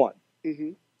find one.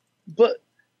 Mm-hmm. But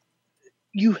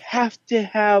you have to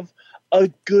have a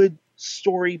good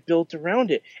story built around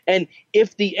it. And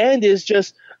if the end is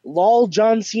just, lol,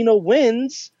 John Cena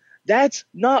wins, that's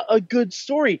not a good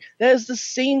story. That is the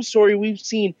same story we've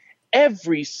seen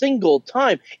every single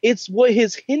time. It's what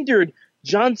has hindered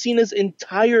John Cena's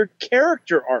entire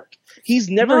character arc. He's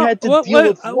never had to deal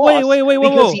with loss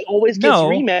because he always gets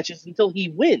rematches until he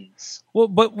wins. Well,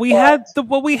 but we had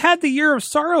the Year of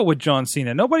Sorrow with John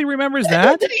Cena. Nobody remembers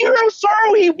that. The Year of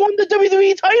Sorrow, he won the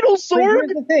WWE title, Sorg.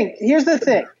 Here's the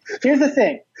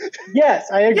thing. Yes,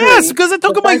 I agree. Yes, because it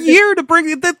took him a year to bring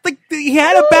it. He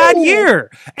had a bad year,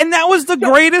 and that was the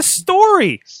greatest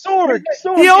story. Sorg.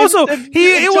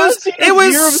 It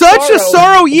was such a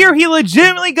sorrow year. He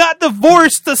legitimately got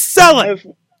divorced to sell it.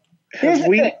 Here's the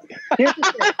thing.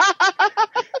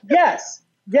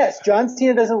 Yes, John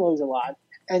Cena doesn't lose a lot,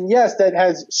 and yes, that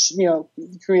has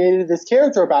created this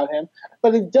character about him.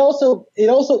 But it also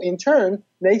in turn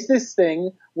makes this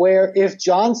thing where if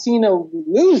John Cena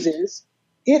loses,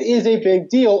 it is a big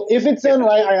deal. If it's done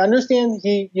right, I understand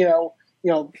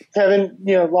Kevin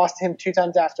lost him 2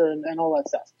 times after and all that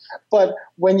stuff. But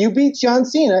when you beat John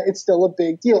Cena, it's still a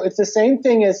big deal. It's the same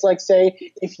thing as, like, say,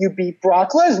 if you beat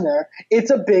Brock Lesnar, it's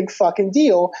a big fucking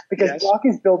deal because Brock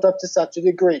is built up to such a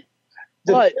degree.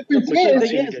 But the thing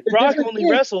is, Brock only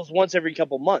wrestles once every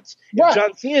couple months. If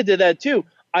John Cena did that too,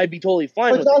 I'd be totally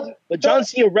fine with it. But John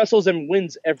Cena wrestles and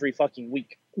wins every fucking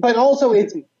week. But also,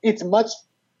 it's much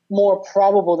more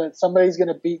probable that somebody's going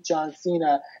to beat John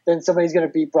Cena than somebody's going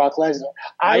to beat Brock Lesnar.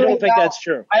 I don't think that's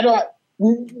true.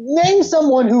 Name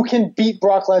someone who can beat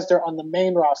Brock Lesnar on the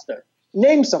main roster.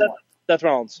 Name someone. Seth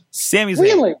Rollins. Sami Zayn.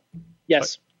 Really?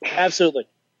 Yes. Absolutely.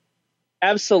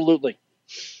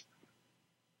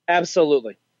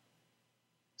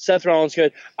 Seth Rollins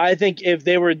could. I think if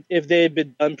they had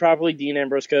been done properly, Dean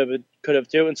Ambrose could have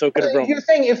too, and so could have Roman. You're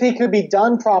saying if he could be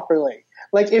done properly,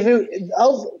 like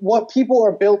of what people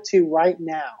are built to right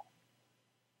now.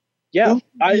 Yeah,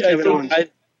 I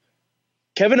think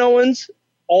Kevin Owens,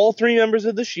 all three members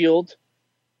of the Shield,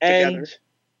 and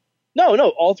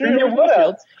Together. all three members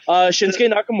of the Shield.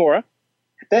 Shinsuke Nakamura.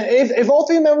 If all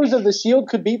three members of the Shield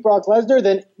could beat Brock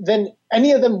Lesnar, then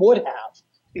any of them would have.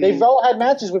 They've all had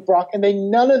matches with Brock, and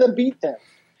none of them beat them.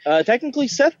 Technically,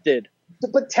 Seth did.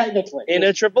 But technically, in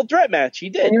a triple threat match, he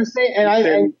did. And you're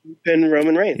saying, and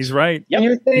Roman Reigns. He's right. And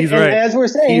you're saying, He's right. And as we're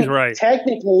saying, He's right.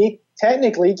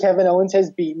 Technically, Kevin Owens has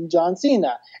beaten John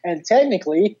Cena, and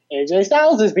technically, AJ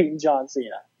Styles has beaten John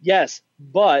Cena. Yes,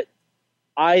 but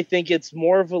I think it's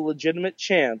more of a legitimate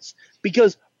chance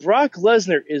because Brock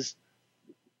Lesnar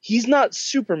he's not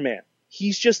Superman.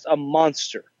 He's just a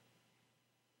monster.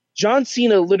 John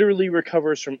Cena literally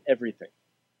recovers from everything.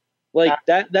 Like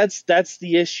that's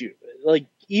the issue. Like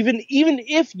even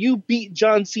if you beat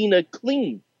John Cena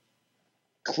clean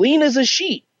as a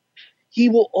sheet, he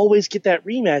will always get that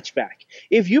rematch back.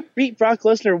 If you beat Brock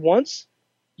Lesnar once,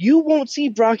 you won't see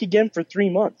Brock again for 3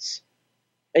 months.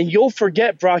 And you'll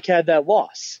forget Brock had that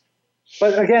loss.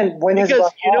 But again, because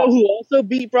you know who also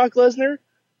beat Brock Lesnar?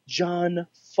 John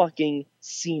fucking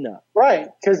Cena. Right,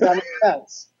 because that makes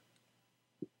sense.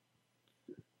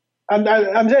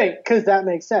 I'm saying because that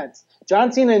makes sense.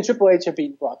 John Cena and Triple H have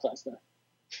beaten Brock Lesnar.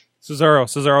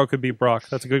 Cesaro could beat Brock.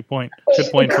 That's a good point.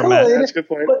 Good point from Matt. That's a good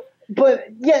point. But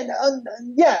yeah.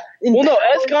 Well, no,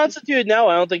 as constituted now,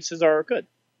 I don't think Cesaro could.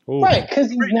 Ooh. Right,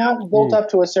 because he's now built up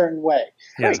to a certain way.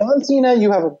 Yeah. John Cena,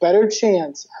 you have a better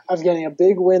chance of getting a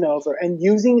big win over and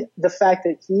using the fact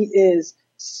that he is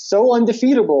so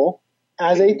undefeatable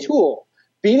as a tool.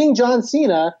 Beating John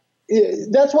Cena,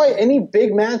 that's why any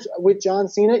big match with John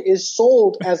Cena is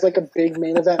sold as like a big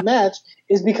main event match,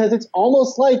 is because it's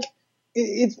almost like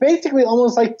it's basically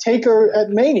almost like Taker at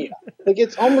Mania. Like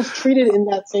it's almost treated in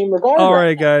that same regard. All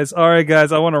right, guys. I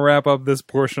want to wrap up this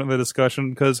portion of the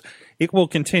discussion because it will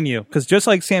continue. Because just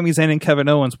like Sami Zayn and Kevin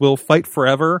Owens will fight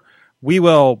forever, we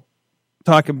will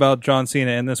talk about John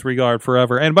Cena in this regard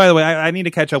forever. And by the way, I need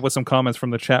to catch up with some comments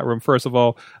from the chat room. First of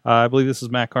all, I believe this is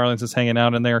Matt Carlins is hanging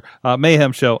out in there.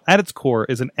 Mayhem Show, at its core,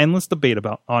 is an endless debate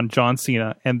on John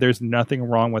Cena, and there's nothing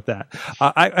wrong with that.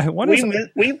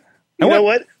 You know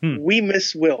what? We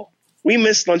miss Will. We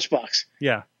miss Lunchbox.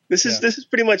 Yeah. This is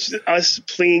pretty much us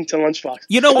pleading to Lunchbox.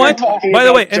 You know what? By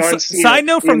the way, and side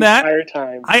note from that,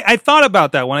 time. I thought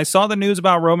about that when I saw the news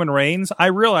about Roman Reigns. I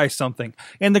realized something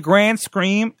in the grand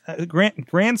scheme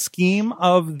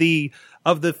of the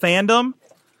fandom.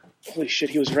 Holy shit,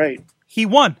 he was right. He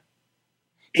won.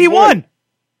 He won.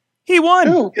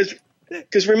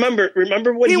 Because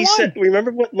remember what he said.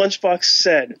 Remember what Lunchbox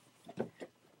said.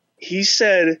 He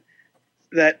said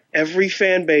that every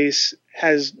fan base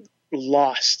has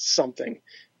lost something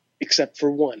except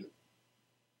for one,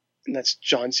 and that's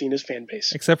John Cena's fan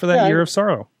base. Except for that year of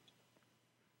sorrow.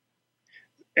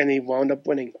 And he wound up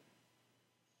winning.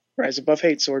 Rise above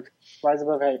hate, Sorg. Rise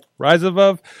above hate. Rise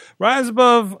above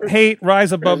hate.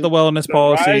 Rise above the wellness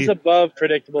policy. Rise above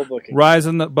predictable booking. Rise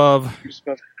above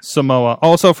Samoa.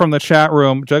 Also from the chat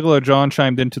room, Juggalo John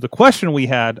chimed into the question we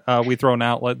had. We thrown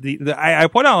out. I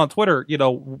put out on Twitter.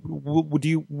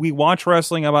 We watch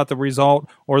wrestling about the result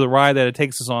or the ride that it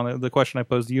takes us on? The question I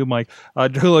posed to you, Mike.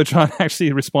 Juggalo John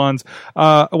actually responds.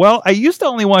 Well, I used to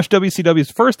only watch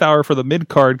WCW's first hour for the mid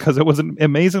card because it was an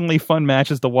amazingly fun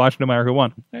matches to watch no matter who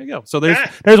won. There you go. So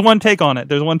there's one take on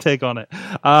it.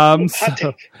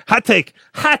 Hot take.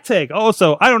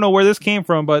 Also, I don't know where this came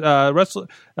from, but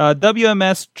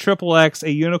WMS Triple X,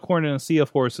 a unicorn in a sea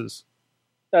of horses.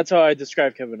 That's how I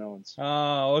describe Kevin Owens.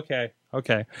 Oh, okay.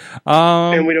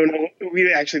 And we don't know.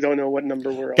 We actually don't know what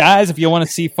number we're on. Guys, if you want to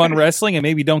see fun wrestling and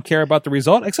maybe don't care about the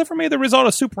result, except for maybe the result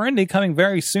of Super Indie coming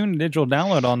very soon, digital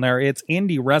download on there. It's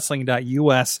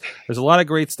indiewrestling.us. There's a lot of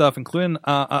great stuff, including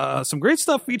some great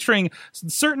stuff featuring a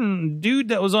certain dude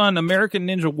that was on American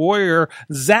Ninja Warrior,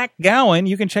 Zach Gowen.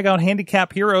 You can check out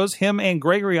Handicap Heroes, him and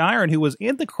Gregory Iron, who was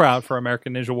in the crowd for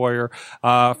American Ninja Warrior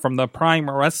from the Prime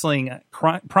Wrestling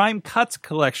Prime Cuts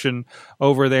collection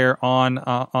over there on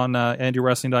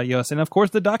IndieWrestling.us, and of course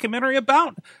the documentary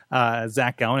about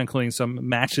Zach Gowen, including some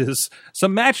matches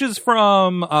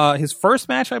from his first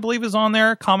match, I believe, is on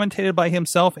there, commentated by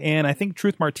himself, and I think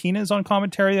Truth Martinez on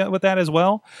commentary with that as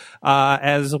well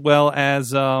as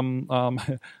hot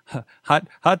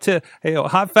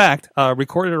fact,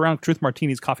 recorded around Truth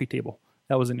Martini's coffee table.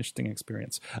 That was an interesting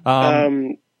experience.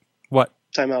 What?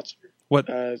 Timeouts. What?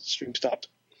 Stream stopped.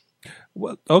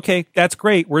 Well, okay, that's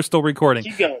great. We're still recording.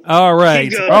 Keep going. All right.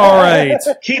 Keep going. All right.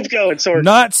 Keep going, Sorg.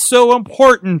 Not so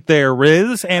important there,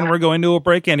 Riz, and we're going to a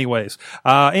break anyways.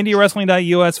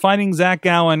 IndieWrestling.us, finding Zach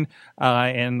Gowen,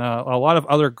 and a lot of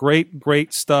other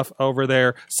great stuff over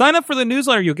there. Sign up for the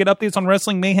newsletter. You'll get updates on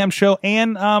Wrestling Mayhem Show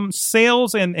and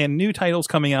sales and new titles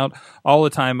coming out all the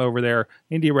time over there.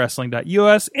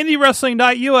 IndieWrestling.us,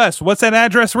 IndieWrestling.us. What's that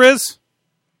address, Riz?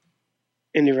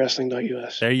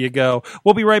 IndieWrestling.us. There you go.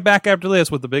 We'll be right back after this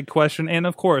with the big question and,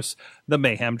 of course, the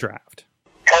Mayhem Draft.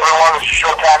 Hey everyone, this is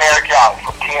Showtime Eric Young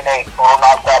from TNA Total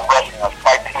Nonstop Wrestling on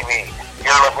Spike TV.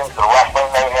 You're listening to the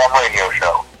Wrestling Mayhem Radio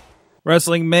Show.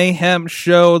 Wrestling Mayhem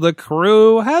Show. The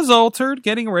crew has altered,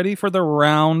 getting ready for the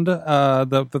round,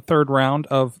 the third round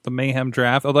of the Mayhem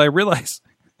Draft. Although I realize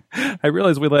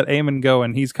we let Eamon go,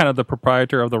 and he's kind of the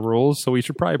proprietor of the rules, so we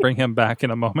should probably bring him back in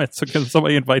a moment. So can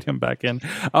somebody invite him back in?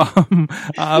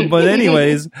 But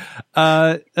anyways,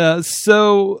 it's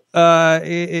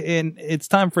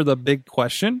time for the big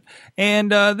question.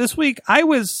 And this week,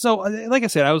 like I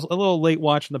said, I was a little late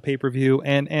watching the pay-per-view,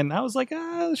 and I was like,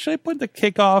 should I put the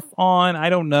kickoff on? I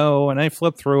don't know. And I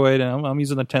flipped through it, and I'm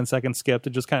using the 10-second skip to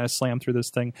just kind of slam through this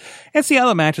thing and see how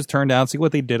the matches turned out, see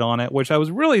what they did on it, which I was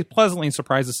really pleasantly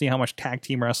surprised to see how much tag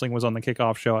team wrestling was on the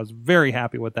kickoff show. I was very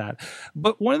happy with that.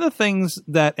 But one of the things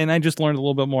that, and I just learned a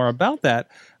little bit more about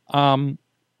that, one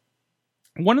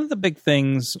of the big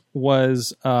things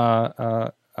was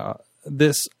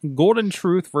this Golden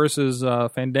Truth versus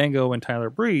Fandango and Tyler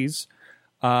Breeze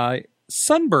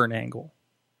sunburn angle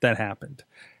that happened,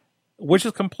 which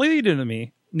is completely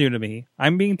new to me.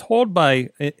 I'm being told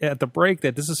at the break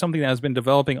that this is something that has been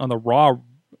developing on the Raw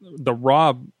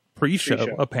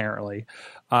pre-show. Apparently,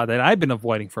 that I've been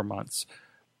avoiding for months.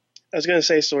 I was going to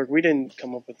say, Sorg, we didn't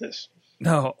come up with this.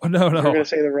 No. We're going to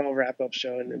say the Raw wrap-up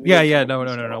show. And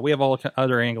No. We have all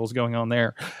other angles going on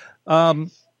there.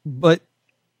 But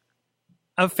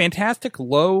a fantastic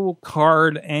low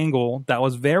card angle that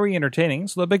was very entertaining.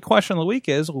 So the big question of the week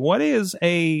is, what is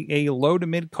a low to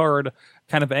mid card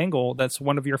kind of angle that's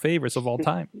one of your favorites of all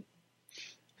time?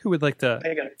 Who would like to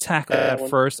tackle that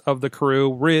first of the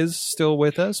crew? Riz, still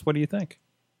with us. What do you think?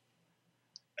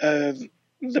 Let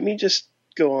me just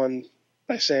go on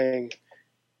by saying,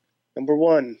 number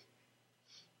one,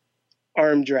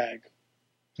 arm drag.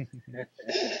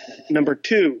 Number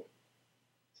two,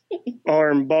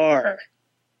 arm bar.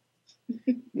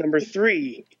 Number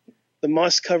three, the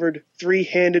moss-covered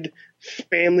three-handed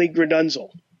family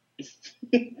gradunzel.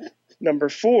 Number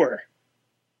four,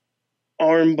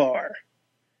 arm bar.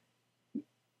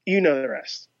 You know the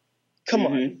rest. Come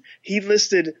on. He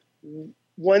listed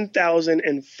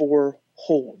 1,004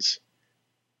 holds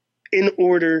in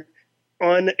order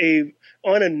on a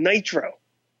Nitro.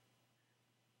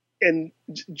 And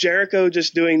Jericho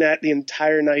just doing that the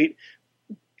entire night,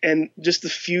 and just the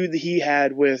feud that he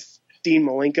had with Dean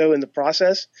Malenko in the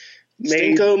process.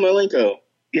 Malenko.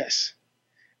 Yes.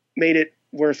 Made it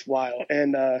worthwhile.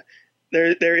 And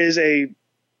there is a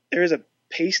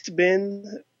paste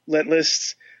bin that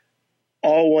lists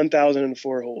all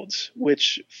 1,004 holds,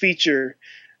 which feature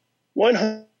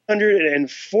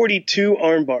 142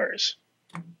 arm bars.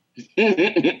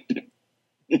 I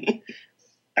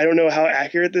don't know how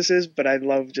accurate this is, but I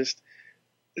love just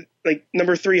like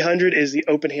number 300 is the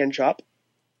open hand chop.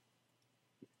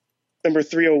 Number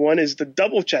 301 is the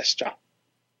double chest chop.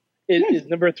 Is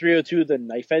number 302 the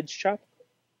knife edge chop?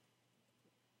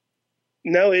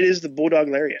 No, it is the bulldog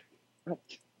lariat. Oh,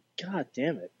 God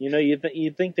damn it! You know,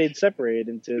 you'd think they'd separate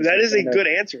into. That is a good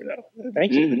answer, though.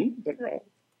 Thank you. But wrong.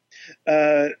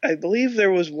 I believe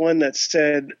there was one that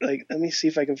said, like, let me see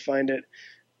if I can find it.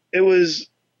 It was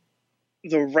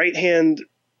the right hand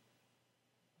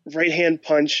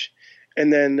punch,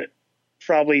 and then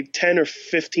probably 10 or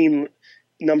 15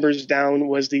 numbers down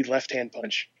was the left hand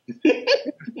punch.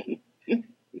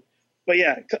 But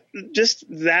yeah, just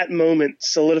that moment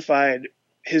solidified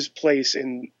his place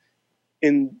in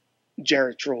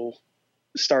Jericho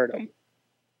stardom.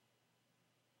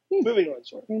 Moving on,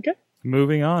 sorry. Okay.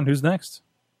 Moving on. Who's next?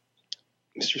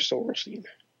 Mr. Sorrelstein.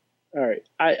 All right.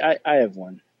 I have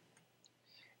one.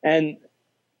 And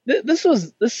this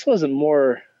wasn't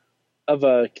more of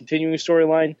a continuing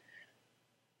storyline,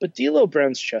 but D'Lo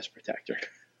Brown's chest protector.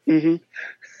 Mm-hmm.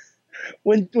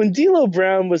 When D'Lo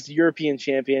Brown was the European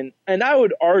champion, and I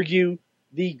would argue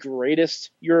the greatest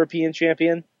European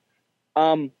champion,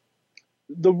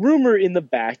 the rumor in the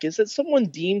back is that someone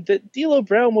deemed that D'Lo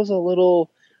Brown was a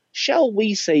little, shall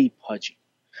we say, pudgy.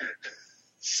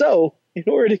 So, in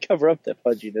order to cover up that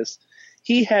pudginess,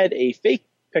 he had a fake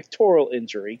pectoral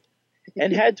injury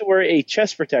and had to wear a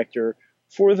chest protector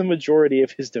for the majority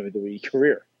of his WWE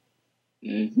career.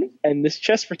 Mm-hmm. And this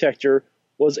chest protector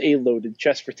was a loaded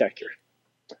chest protector.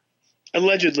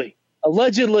 Allegedly.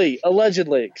 Allegedly.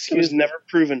 It Excuse was me. never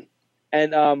proven.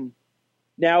 And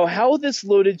now, how this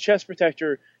loaded chest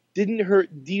protector didn't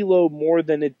hurt D'Lo more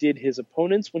than it did his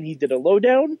opponents when he did a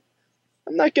lowdown,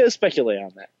 I'm not going to speculate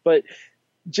on that. But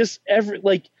just I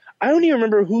don't even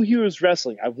remember who he was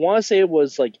wrestling. I want to say it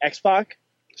was like X-Pac.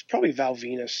 It's probably Val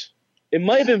Venus. It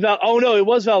might have been Val. Oh no, it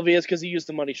was Val Venus because he used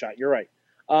the money shot. You're right.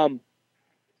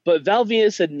 But Val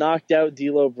Venus had knocked out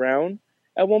D'Lo Brown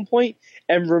at one point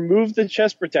and removed the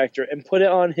chest protector and put it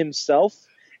on himself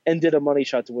and did a money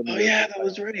shot to win the Oh match. yeah, that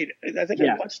was right. I think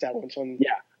I watched that once on.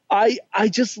 Yeah. I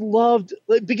just loved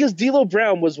because D'Lo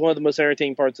Brown was one of the most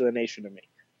entertaining parts of the nation to me.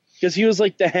 Because he was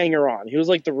like the hanger-on. He was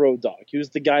like the road dog. He was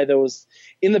the guy that was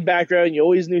in the background. You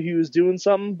always knew he was doing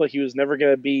something, but he was never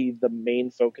going to be the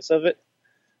main focus of it.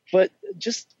 But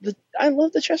I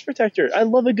love the chest protector. I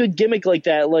love a good gimmick like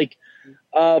that, like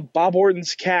Bob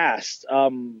Orton's cast,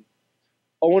 Owen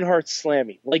Hart's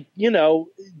Slammy. Like,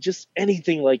 just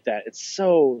anything like that. It's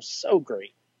so, so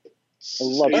great. I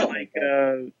love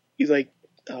it. You like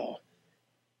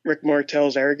Rick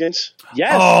Martel's Arrogance?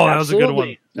 Yes. Oh, that absolutely. was a good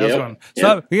one. That was one.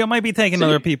 So we might be taking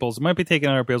other people's.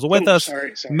 With us,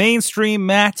 Sorry. Mainstream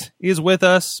Matt is with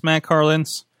us. Matt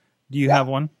Carlins. Do you have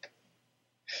one?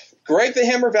 Greg the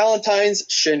Hammer Valentine's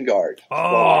shin guard. Oh,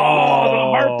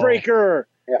 the Heartbreaker.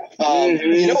 Yeah.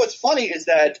 You know what's funny is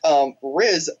that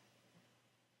Riz,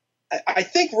 I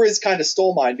think Riz kind of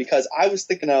stole mine because I was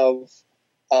thinking of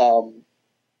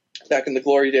back in the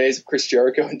glory days of Chris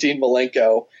Jericho and Dean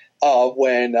Malenko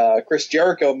when Chris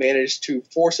Jericho managed to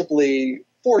force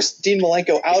Dean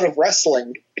Malenko out of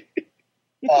wrestling,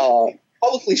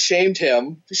 publicly shamed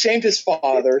him, shamed his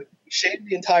father, shamed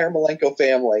the entire Malenko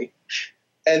family.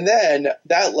 And then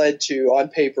that led to, on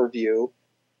pay-per-view,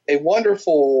 a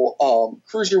wonderful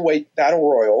cruiserweight battle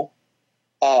royal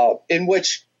in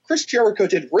which Chris Jericho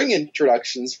did ring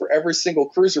introductions for every single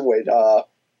cruiserweight,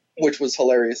 which was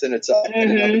hilarious in itself.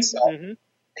 In and of itself.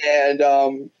 And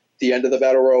the end of the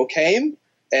battle royal came,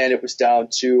 and it was down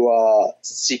to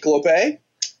Ciclope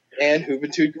and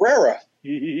Juventud Guerrera.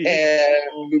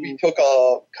 And Juvi took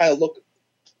a kind of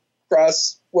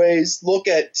crossways look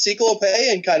at Ciclope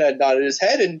and kind of nodded his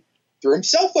head and threw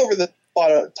himself over the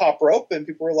top rope, and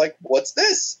people were like, what's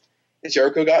this? And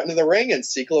Jericho got into the ring, and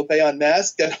Ciclope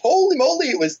unmasked, and holy moly,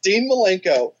 it was Dean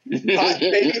Malenko, hot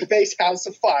babyface House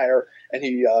of Fire, and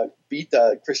he beat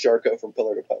Chris Jericho from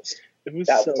pillar to post. It was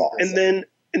that so was awesome.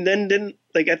 And then didn't,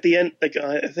 like, at the end, like,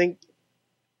 I think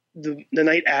the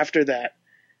night after that,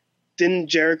 didn't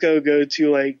Jericho go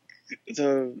to, like,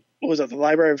 the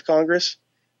Library of Congress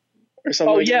or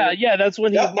something? Oh, yeah, that's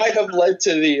when that might have led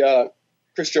to the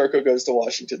Chris Jericho goes to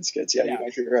Washington skits. Yeah, you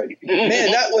might be right.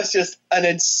 Man, that was just an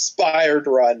inspired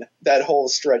run, that whole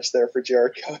stretch there for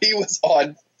Jericho. He was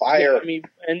on fire. Yeah, I mean,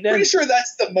 and then, pretty sure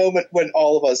that's the moment when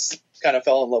all of us kind of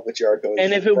fell in love with Jericho.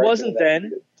 And if it wasn't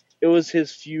then, it was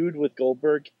his feud with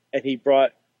Goldberg, and he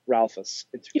brought Ralphus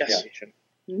into creation.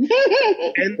 and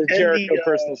the Jericho the,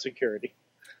 personal security.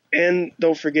 And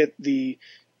don't forget the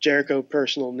Jericho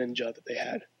personal ninja that they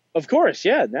had. Of course,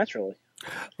 yeah, naturally.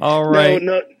 All right.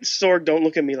 No, Sorg, don't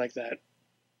look at me like that.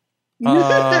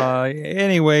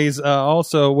 Anyways,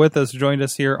 also with us, joined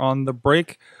us here on the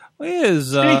break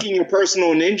is... Speaking of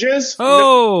personal ninjas.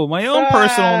 Oh, my own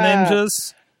personal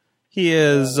ninjas. He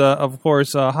is, of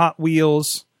course, Hot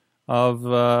Wheels of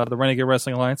the Renegade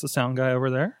Wrestling Alliance. The sound guy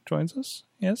over there joins us.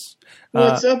 Yes.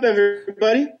 What's up,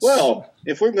 everybody? Well,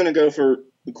 if we're going to go for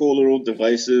the cool little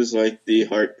devices like the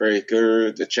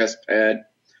Heartbreaker, the chest pad,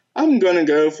 I'm going to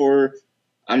go for...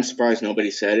 I'm surprised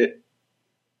nobody said it.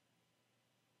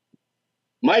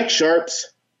 Mike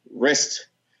Sharp's wrist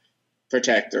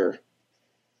protector.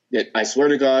 That I swear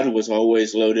to God was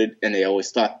always loaded, and they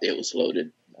always thought it was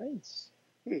loaded. Nice.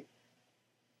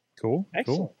 Cool.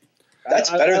 Excellent. Cool.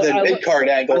 That's better than mid-card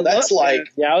angle. That's like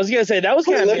I was going to say, that was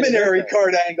kind of preliminary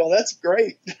card angle. That's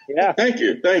great. Yeah. Thank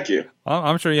you.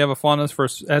 I'm sure you have a fondness for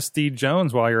SD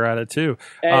Jones while you're at it, too.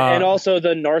 And also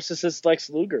the narcissist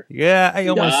Lex Luger. Yeah, I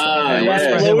almost...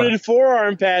 Loaded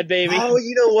forearm pad, baby. Oh,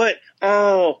 you know what?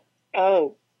 Oh.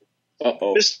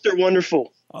 Uh-oh. Mr.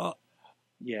 Wonderful.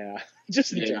 Yeah.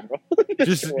 Just in general.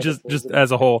 just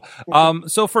as a whole.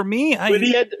 So for me,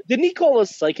 didn't he call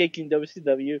us psychic in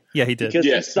WCW? Yeah, he did. Because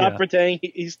he stopped pretending.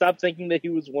 He stopped thinking that he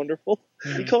was wonderful.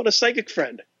 He called a psychic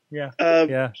friend.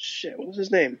 Yeah. Shit, what was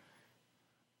his name?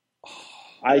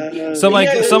 Somebody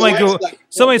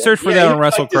search for that on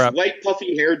WrestleCrap. White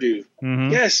puffy hairdo.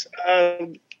 Mm-hmm. Yes.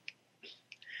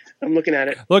 I'm looking at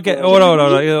it. Look at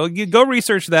no. You go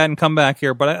research that and come back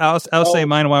here. But I'll say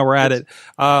mine while we're at it.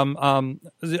 I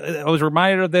was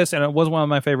reminded of this, and it was one of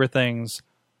my favorite things.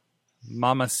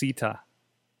 Mamacita.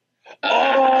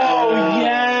 Oh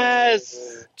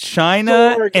yes,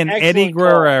 China Sorg, and excellent Eddie call.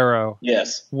 Guerrero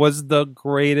Yes. was the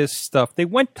greatest stuff. They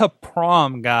went to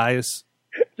prom, guys.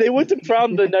 They went to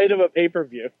prom the night of a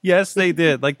pay-per-view. Yes, they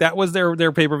did. Like that was their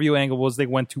pay-per-view angle. Was they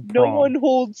went to No prom. one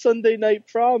holds Sunday night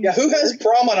prom. Yeah, who has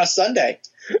prom on a Sunday?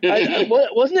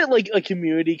 Wasn't it like a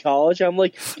community college? I'm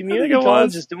like, community it was.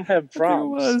 colleges don't have It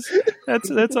proms. was.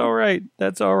 That's all right.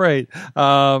 That's all right.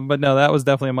 But no, that was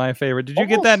definitely my favorite. Did you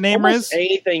get that name, Almost Riz?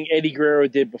 anything Eddie Guerrero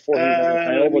did before he won the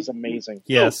title was amazing.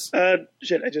 Yes.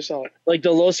 Shit, I just saw it. Like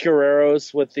the Los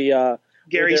Guerreros with the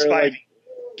Gary where they're, Spivey. like,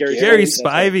 Gary Gary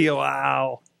Spivey. Spivey.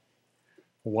 Wow.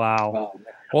 Wow. Oh, man.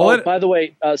 Well, By the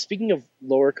way, speaking of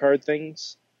lower card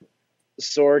things,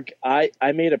 Sorg, I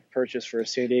made a purchase for a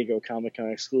San Diego Comic-Con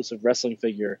exclusive wrestling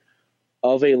figure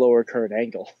of a lower card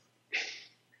angle.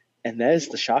 And that is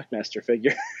the Shockmaster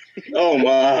figure. Oh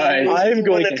my! I am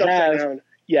going One that's to upside have down.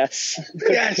 yes.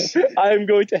 Yes. I am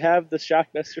going to have the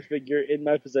Shockmaster figure in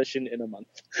my possession in a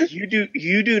month. You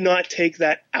do not take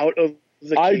that out of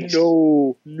the I case.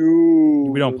 know. No.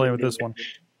 we don't play with this one.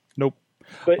 Nope.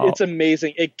 But Oh. it's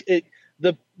amazing.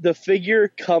 The figure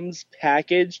comes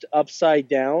packaged upside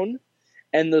down,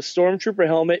 and the Stormtrooper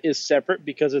helmet is separate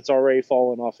because it's already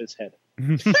fallen off his head.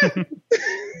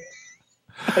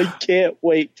 I can't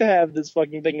wait to have this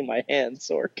fucking thing in my hand,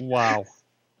 Sork. Wow.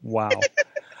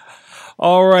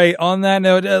 All right. On that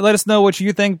note, let us know what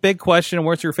you think. Big question.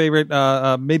 What's your favorite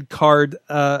mid-card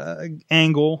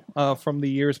angle from the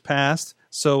years past?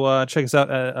 So check us out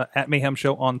at Mayhem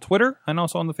Show on Twitter and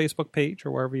also on the Facebook page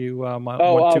or wherever you might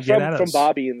want to get at us. From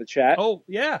Bobby in the chat. Oh,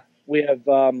 yeah. We have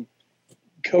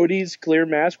Cody's clear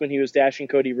mask when he was dashing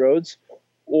Cody Rhodes,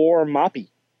 or Moppy.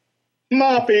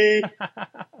 Moppy.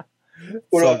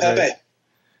 What So about Pepe?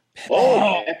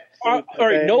 Oh, All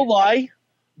right, no lie.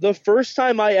 The first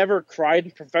time I ever cried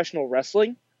in professional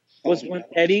wrestling was when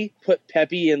Eddie put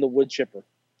Pepe in the wood chipper.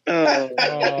 Oh.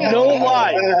 No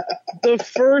lie. The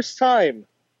first time.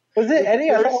 Was it Eddie?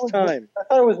 I thought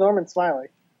it was Norman Smiley.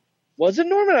 Was it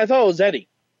Norman? I thought it was Eddie.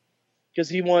 Because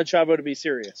he wanted Chavo to be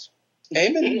serious.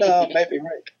 Eamon might be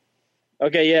right.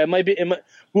 Okay, yeah, it might be.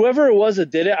 Whoever it was that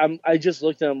did it, I just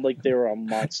looked at them like they were a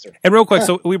monster. And real quick,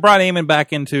 so we brought Eamon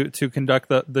back in to conduct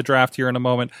the draft here in a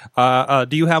moment.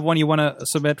 Do you have one you want to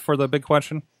submit for the big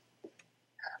question?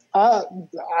 I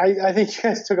think you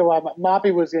guys took a lot.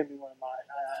 Moppy was going to be one of mine.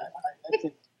 I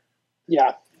think,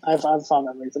 yeah, I've fond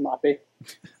memories of Moppy.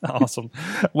 Awesome.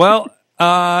 Well,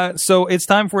 so it's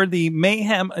time for the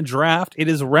Mayhem draft. It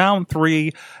is round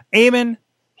 3. Eamon,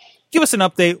 give us an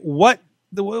update.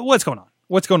 What's going on?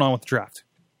 What's going on with the draft?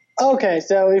 Okay,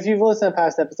 so if you've listened to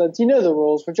past episodes, you know the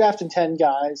rules. We're drafting 10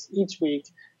 guys each week.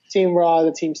 Team Raw,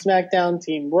 the Team SmackDown.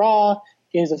 Team Raw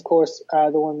is, of course,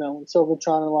 the one known with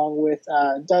Silvertron, along with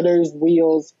Dutters,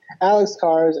 Wheels, Alex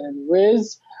Cars, and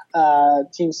Riz.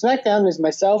 Team SmackDown is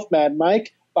myself, Mad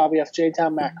Mike, Bobby F.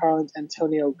 J-Town, Matt Carlins,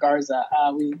 Antonio Garza.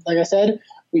 Like I said,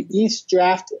 we each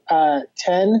draft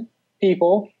 10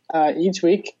 people each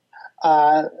week.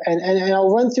 And I'll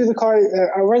run through the card.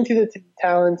 I'll run through the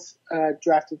talents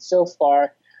drafted so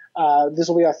far. This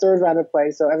will be our third round of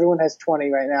play, so everyone has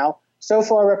 20 right now. So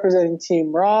far, representing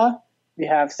Team Raw, we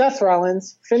have Seth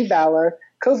Rollins, Finn Balor,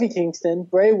 Kofi Kingston,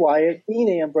 Bray Wyatt,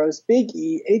 Dean Ambrose, Big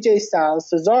E, AJ Styles,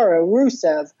 Cesaro,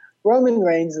 Rusev, Roman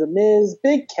Reigns, The Miz,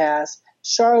 Big Cass,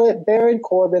 Charlotte, Baron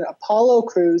Corbin, Apollo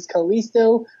Crews,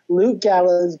 Kalisto, Luke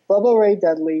Gallows, Bubba Ray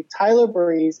Dudley, Tyler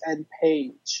Breeze, and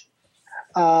Paige.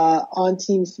 On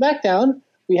Team SmackDown,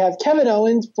 we have Kevin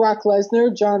Owens, Brock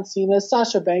Lesnar, John Cena,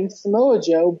 Sasha Banks, Samoa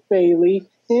Joe, Bayley,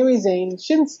 Sami Zayn,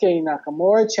 Shinsuke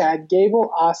Nakamura, Chad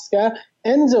Gable, Asuka,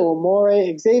 Enzo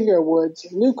Amore, Xavier Woods,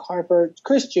 Luke Harper,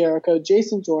 Chris Jericho,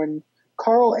 Jason Jordan,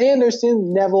 Carl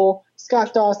Anderson, Neville,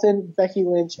 Scott Dawson, Becky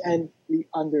Lynch, and The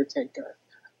Undertaker.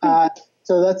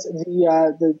 So that's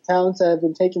the talents that have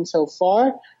been taken so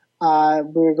far.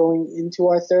 We're going into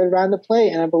our third round of play,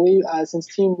 and I believe since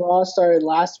Team Raw started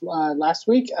last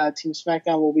week, Team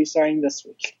SmackDown will be starting this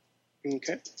week.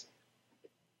 Okay.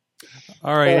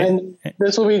 All right. And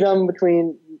this will be done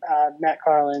between Matt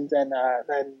Carlins and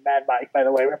Mad Mike, by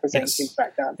the way, representing Yes. Team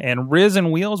SmackDown. And Riz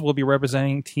and Wheels will be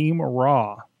representing Team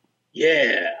Raw.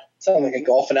 yeah. Sound like a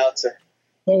golf announcer.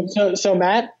 So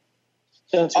Matt?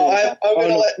 I'm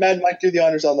gonna let Mad Mike do the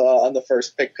honors on the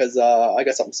first pick because I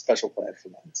got something special planned for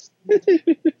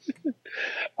that.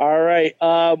 All right.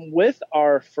 With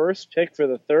our first pick for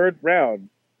the third round,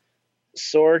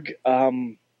 Sorg.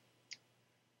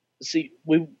 See,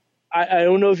 I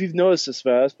don't know if you've noticed this,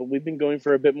 Fast, but we've been going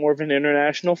for a bit more of an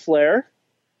international flair.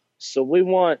 So we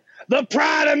want the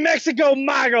Pride of Mexico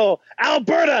Mago,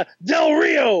 Alberta Del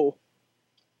Rio.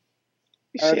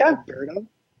 You say Okay. Alberto?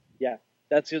 Yeah,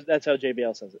 that's how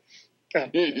JBL says it.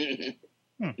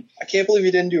 I can't believe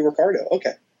you didn't do Ricardo.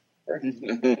 Okay.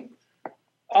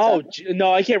 Oh,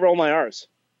 no, I can't roll my R's.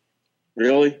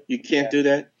 Really? You can't do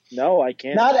that? No, I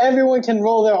can't. Not everyone can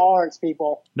roll their R's,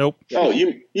 people. Nope. Oh,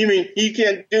 you mean he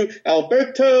can't do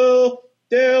Alberto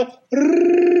Del Rio?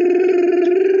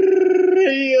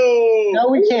 No,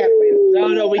 we can't.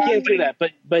 No, we can't do that.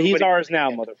 But he's ours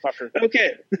now, motherfucker.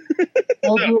 Okay.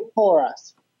 He'll do it for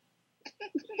us.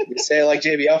 You say it like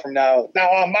JBL from now. Now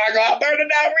I'm Mago Alberto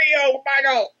Del Rio,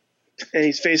 Mago. And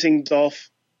he's facing Dolph.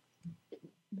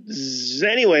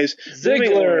 Anyways,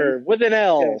 moving Ziggler on. with an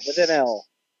L. Yes. With an L.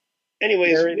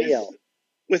 Anyways, Carry the L.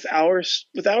 with our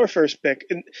first pick,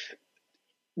 and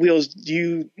Wheels, do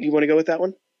you want to go with that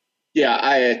one? Yeah,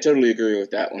 I totally agree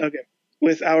with that one. Okay.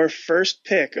 With our first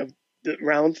pick of the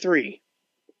round 3,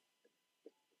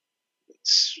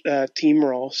 Team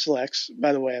Raw selects.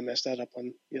 By the way, I messed that up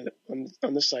on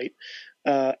the site.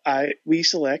 We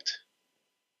select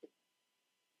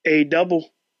a double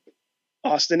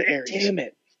Austin Aries. Damn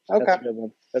it. Okay. That's a good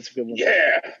one. That's a good one.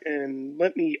 Yeah. And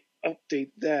let me update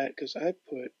that because I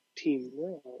put Team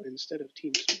Raw instead of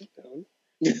Team SmackDown.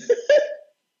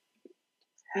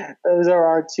 Those are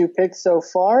our 2 picks so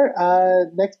far.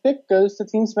 Next pick goes to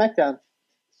Team SmackDown.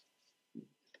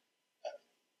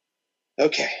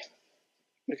 Okay.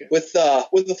 Okay. With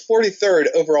the 43rd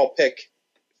overall pick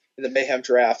in the Mayhem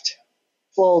draft,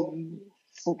 Well,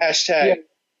 hashtag Yeah.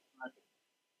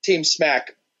 Team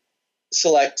Smack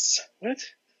selects What?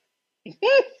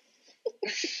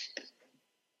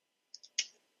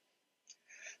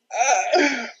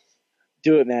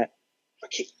 Do it, Matt.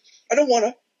 okay, I don't want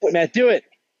to. Matt, do it.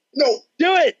 No,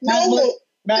 Do it. no.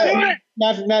 Matt,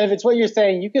 if it's what you're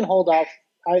saying, you can hold off.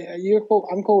 You're cool.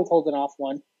 I'm cool with holding off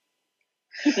one.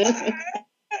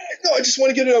 No, I just want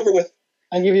to get it over with.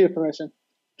 I give you the permission.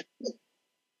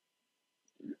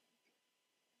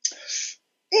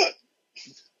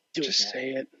 Do Just it, Matt. say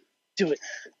it. Do it.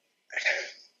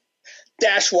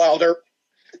 Dash Wilder.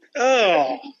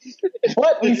 Oh,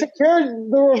 What? We secured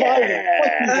the revival.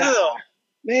 What you got? oh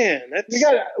man, that's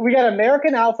We got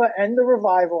American Alpha and the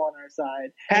revival on our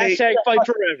side. Hashtag fight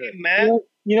forever. Matt.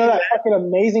 You know that fucking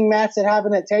amazing match that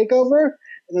happened at Takeover?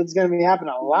 It's going to be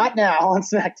happening a lot now on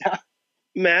SmackDown.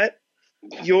 Matt,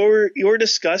 your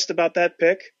disgust about that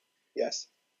pick Yes.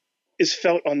 is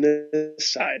felt on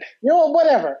this side. You know what?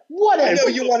 Whatever. I Whatever. know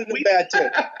you wanted him bad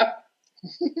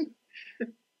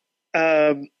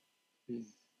too.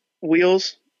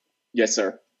 Wheels, Yes,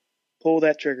 sir. pull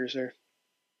that trigger, sir.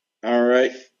 All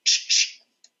right.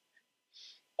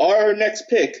 Our next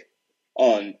pick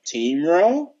on Team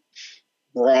Raw,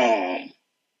 Braun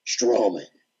Strowman.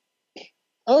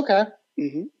 Okay.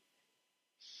 Mm-hmm.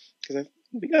 Because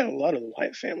we got a lot of the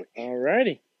Wyatt family.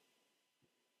 Alrighty.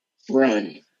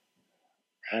 Run.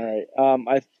 All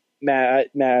right. Matt,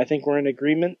 I think we're in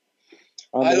agreement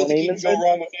on I the don't one think you Eamon can go said.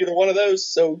 wrong with either one of those,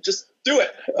 so just do it.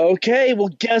 Okay, well,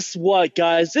 guess what,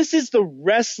 guys? This is the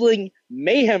Wrestling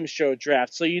Mayhem Show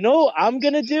draft. So you know what I'm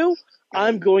going to do?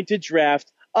 I'm going to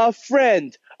draft a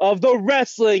friend of the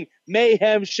Wrestling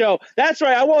Mayhem Show. That's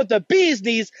right, I want the bee's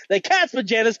knees, the cat's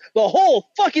pajamas, the whole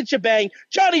fucking shebang,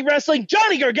 Johnny Wrestling,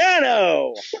 Johnny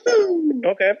Gargano!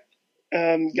 Okay.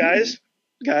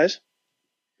 Guys,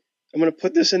 I'm going to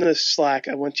put this in the Slack.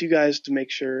 I want you guys to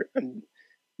make sure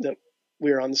that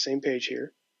we're on the same page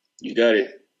here. You got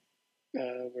it.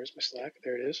 Where's my Slack?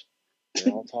 There it is.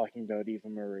 We're all talking about Eva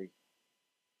Marie.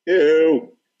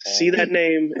 Ew. See that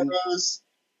name. And, Rose.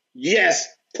 Yes.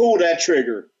 Pull that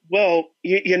trigger. well,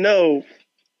 you know,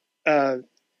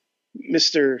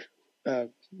 Mr.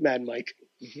 Mad Mike,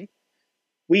 Mhm.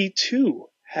 we too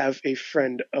have a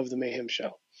friend of the Mayhem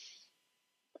Show.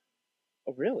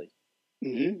 Oh, really?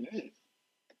 Mm-hmm.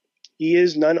 He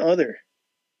is none other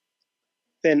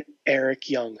than Eric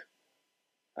Young.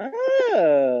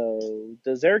 Oh,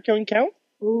 does Eric Young count?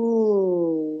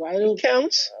 Ooh, I don't.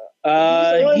 Counts. He's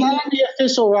not on the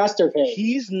official roster page.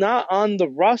 He's not on the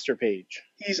roster page.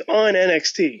 He's on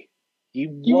NXT. He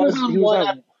was on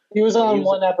one He was on He was-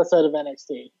 one episode of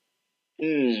NXT.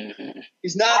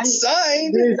 He's not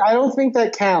signed. Dude, I don't think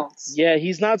that counts. Yeah,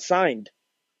 he's not signed.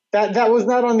 That was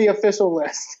not on the official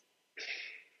list.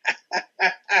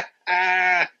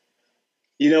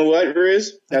 You know what,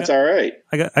 Riz? That's all right.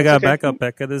 I got a backup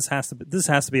pick. This has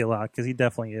to be a lot because he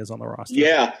definitely is on the roster.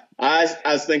 Yeah, I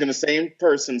was thinking the same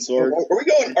person, Sword. Are we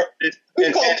going?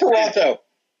 Who's called Toronto?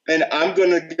 And I'm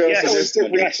going to go Yes. for So this is the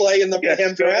one. replay in the Yes,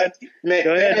 Mayhem go ahead. draft? May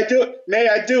Go ahead. I do it? May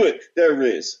I do it? There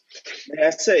is. May I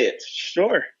say it?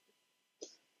 Sure.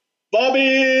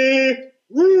 Bobby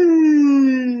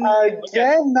Roode.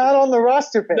 Again, not on the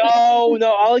roster page.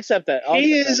 No, I'll accept that.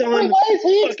 He is Wait, on why is he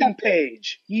the fucking accepted?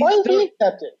 page. Why is he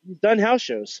accepted? He's done house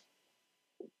shows.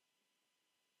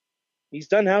 He's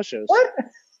done house shows. What?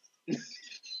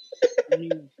 I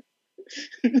mean,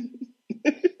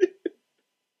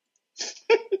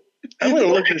 I'm going to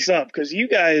look this up because you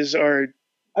guys are.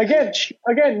 Again,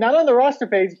 not on the roster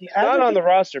page. he's not on the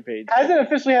roster page. Hasn't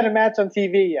officially had a match on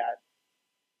TV yet.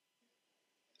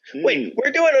 Wait,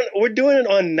 we're doing it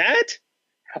on that?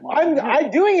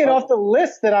 I'm doing it off the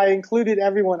list that I included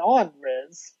everyone on,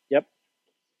 Riz. Yep.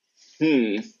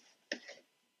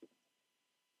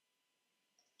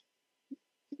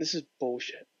 This is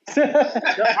bullshit. You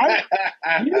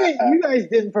guys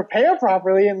didn't prepare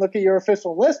properly and look at your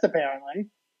official list, apparently.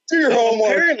 Do your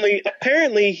homework.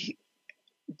 Apparently,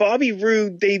 Bobby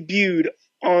Roode debuted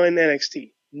on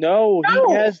NXT. No, No.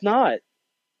 he has not.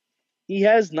 He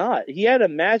has not. He had a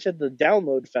match at the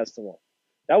Download Festival.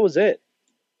 That was it.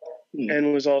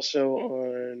 And was also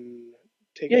on.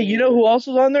 Yeah, you know who else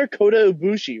was on there? Kota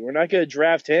Ibushi. We're not going to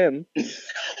draft him.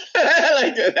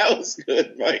 Like that was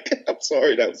good, Mike. I'm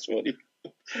sorry, that was funny.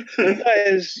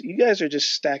 You guys are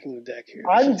just stacking the deck here.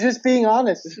 I'm just being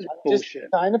honest. This is I'm just bullshit.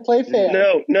 trying to play fair.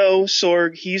 No,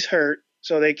 Sorg, he's hurt,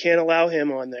 so they can't allow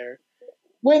him on there.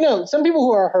 Wait, no. Some people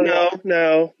who are hurt.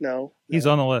 No. He's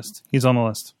on the list. He's on the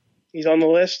list. He's on the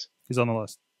list. He's on the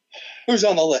list. Who's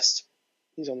on the list?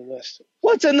 He's on the list.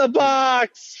 What's in the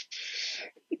box?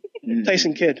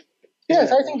 Tyson Kidd. Yeah,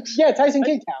 Tyson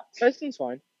Kidd counts. Tyson's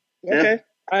fine. Okay.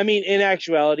 I mean, in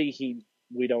actuality,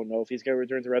 we don't know if he's going to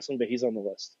return to wrestling, but he's on the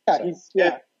list. Yeah,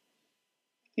 So.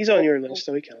 He's on your list,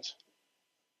 so he counts.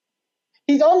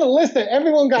 He's on the list that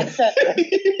everyone got set with.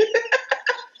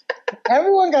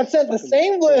 Everyone got sent the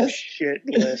same list. Shit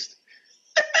list.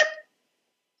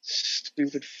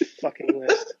 Stupid fucking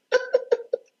list.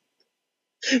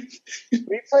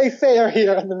 We play fair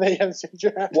here on the Mayhem Show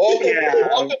draft. Welcome Yeah. to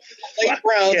the late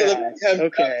rounds of the Mayhem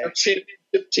Okay. where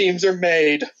championship teams are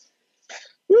made.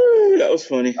 Woo, that was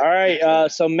funny. All right,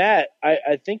 so Matt,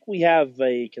 I think we have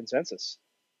a consensus.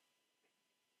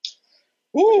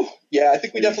 Woo. Yeah, I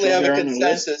think we Are you definitely sure have a they're on the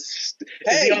list? consensus. Is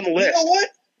Hey, he on the list? you know what?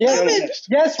 Yes, I'm in-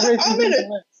 yes, Rich, I'm he's in on a- the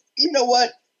list. You know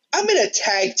what? I'm in a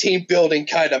tag team building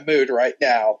kind of mood right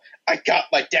now. I got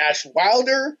my Dash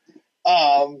Wilder,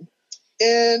 and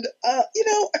I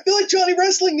feel like Johnny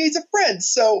Wrestling needs a friend,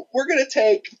 so we're gonna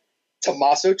take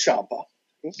Tommaso Ciampa.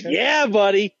 Okay. Yeah,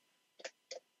 buddy.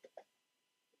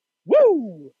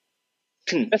 Woo!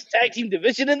 Best tag team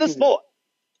division in the sport.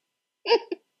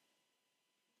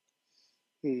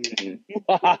 Well,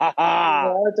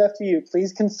 it's up to you.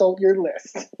 Please consult your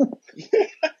list.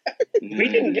 We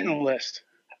didn't get a list.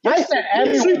 I said Yes,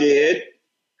 we everyone. did.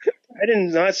 I did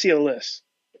not see a list.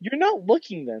 You're not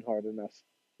looking then hard enough.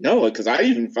 No, because I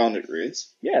even found it, Riz.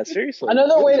 Yeah, seriously.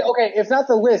 Another way. Okay, it's not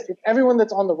the list. It's everyone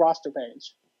that's on the roster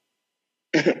page.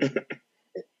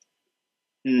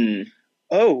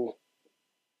 Oh.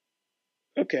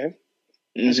 Okay.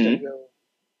 Let's Mhm. go.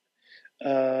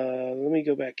 Let me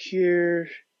go back here.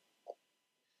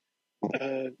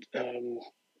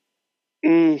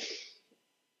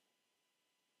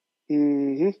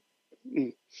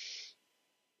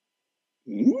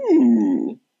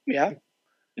 Ooh. Yeah.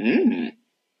 Mm.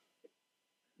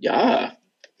 Yeah.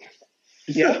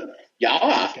 Yeah.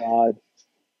 Yeah. God.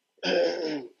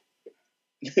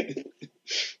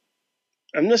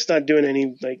 I'm just not doing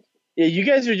any Yeah, you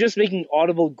guys are just making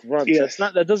audible grunts. Yeah.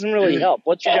 That doesn't really help.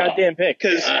 What's your goddamn pick?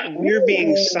 because we're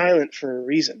being silent for a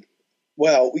reason.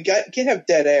 Well, we can't have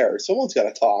dead air. Someone's got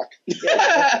to talk.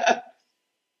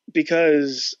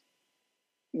 Because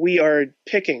we are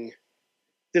picking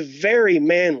the very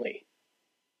manly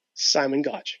Simon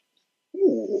Gotch.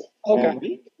 Ooh.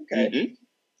 Okay. Okay.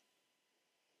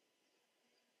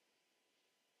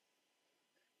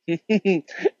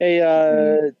 Hey,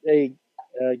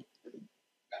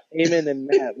 Eamon and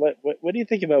Matt, what do you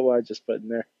think about what I just put in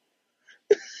there?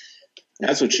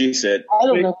 That's what she said. I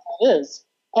don't know what that is.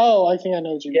 Oh, I think I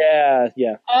know what you mean.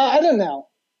 Yeah. I don't know.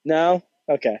 No?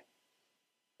 Okay.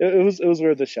 It was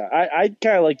worth a shot. I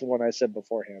kind of like the one I said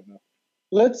beforehand, though.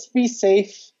 Let's be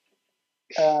safe.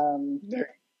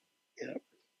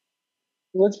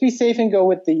 Let's be safe and go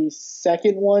with the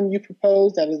second one you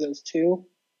proposed out of those two.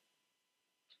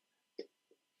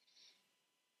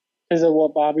 Is it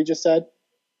what Bobby just said?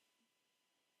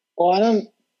 Well, I don't.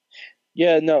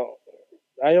 Yeah, no.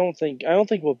 I don't think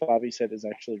what Bobby said is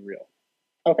actually real.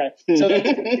 Okay. So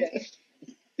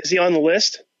Is he on the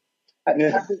list? I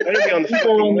didn't be on the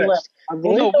fucking list.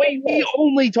 No, we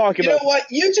only talk You about. know what?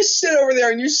 You just sit over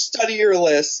there and you study your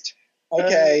list,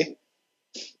 okay?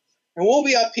 And we'll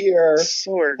be up here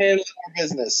Sword. handling our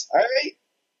business. All right?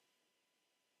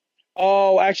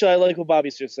 Oh, actually, I like what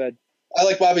Bobby's just said. I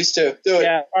like Bobby's too. Do it.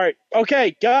 Yeah. All right.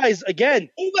 Okay, guys. Again,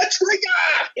 Pull the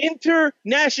trigger!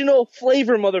 international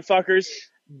flavor, motherfuckers.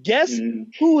 Guess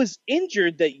who was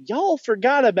injured that y'all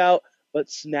forgot about, but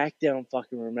SmackDown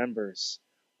fucking remembers.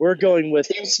 We're going with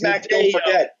Team Smack, don't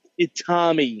forget.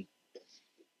 Itami.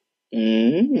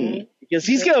 Mm-hmm. Because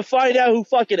he's going to find out who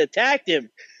fucking attacked him.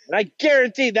 And I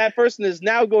guarantee that person is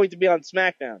now going to be on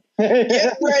SmackDown.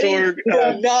 Get ready Sorg,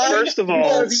 for 9 first of all-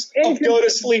 months of go to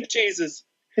sleep Jesus.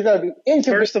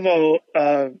 First of all,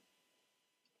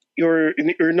 your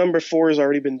number 4 has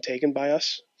already been taken by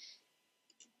us.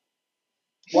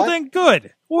 Well, then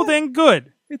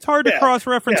good. It's hard to Yeah.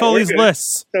 cross-reference Yeah, all we're these good.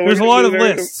 lists. So There's a we're lot gonna of move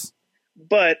everything- lists.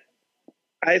 But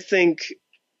I think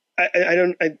I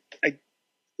don't.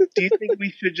 Do you think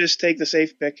we should just take the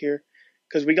safe pick here?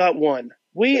 Because we got one.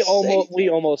 We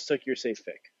almost took your safe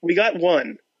pick. We got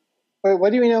one. Wait,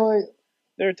 what do we know?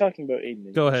 They were talking about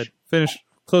Aiden. Go ahead. Finish.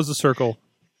 Close the circle.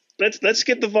 Let's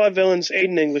get the vaudevillains.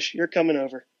 Aiden English, you're coming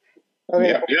over. Okay,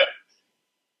 Yep.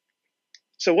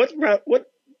 So what number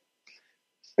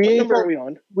are we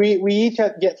on? we each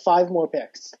have to get 5 more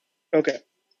picks. Okay.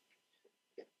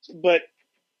 But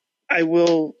I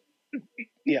will.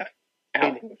 Yeah.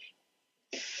 Aiden English.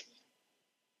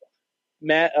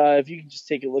 Matt, if you can just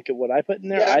take a look at what I put in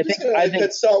there, Yeah, I think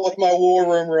let's start with my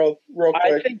war room real quick.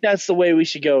 I think that's the way we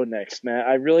should go next, Matt.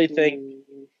 I really think.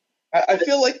 I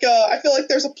feel like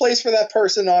there's a place for that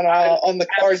person on the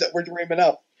card that we're dreaming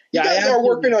up. You Yeah, guys are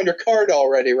working on your card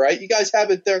already, right? You guys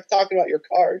haven't been talking about your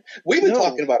card. We've been No.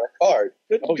 talking about our card.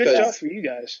 Good Okay. job for you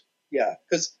guys. Yeah,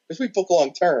 because we book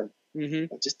long term.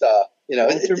 Mm-hmm. Just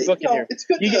Long-term booking here. it's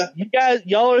good. You guys,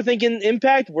 y'all are thinking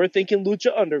Impact. We're thinking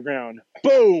Lucha Underground.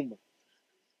 Boom.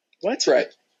 That's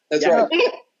right. That's Yeah.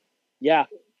 right. Yeah.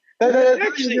 We're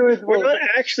not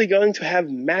actually going to have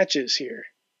matches here.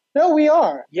 No, we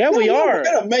are. Yeah, we are. We're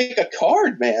gonna make a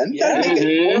card, man. Yeah. Gotta make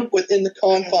it work within the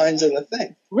confines of the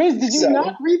thing. Riz, did you So-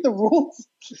 not read the rules?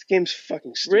 This game's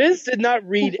fucking stupid. Riz did not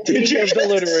read any of the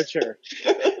literature.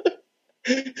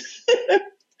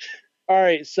 All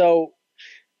right, so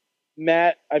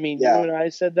Matt, Yeah. you and I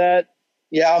said that.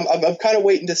 Yeah, I'm kind of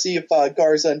waiting to see if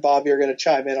Garza and Bobby are going to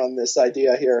chime in on this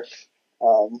idea here.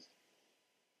 Yeah,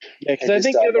 because And I just,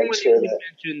 think the other make one sure you that-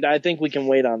 mentioned, I think we can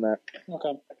wait on that.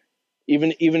 Okay.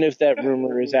 Even if that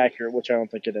rumor is accurate, which I don't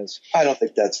think it is. I don't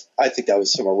think that's. I think that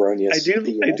was some erroneous. I do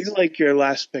like your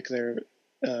last pick there,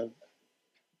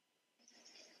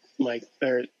 Mike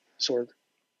or Sorg.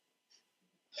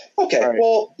 Okay, All right.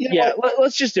 well, you know Yeah, what?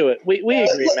 let's just do it. We agree,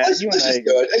 Matt. Let's You and I just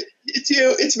agree. do it. It's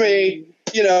you. It's me.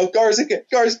 You know, Garza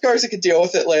can deal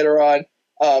with it later on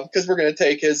because we're going to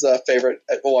take his favorite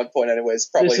at one point, anyways.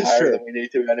 Probably This is higher true. than we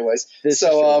need to, anyways. This is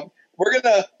So we're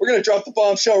gonna drop the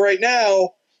bombshell right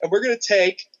now, and we're gonna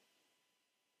take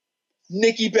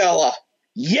Nikki Bella.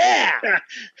 Yeah!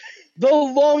 The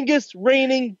longest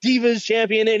reigning Divas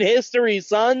champion in history,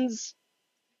 sons.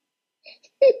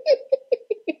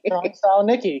 Strong style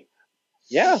Nikki.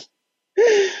 Yeah.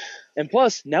 And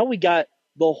plus, now we got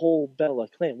the whole Bella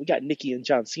clan. We got Nikki and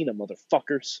John Cena,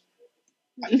 motherfuckers.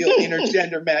 I feel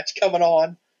intergender match coming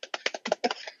on.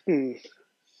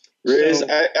 Riz, So-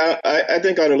 I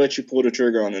think I ought to let you pull the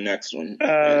trigger on the next one.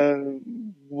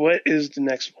 What is the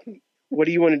next one? What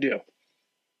do you want to do?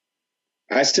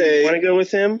 I Do you say want to go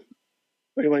with him,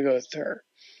 or do you want to go with her?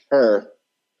 her.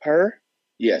 Her?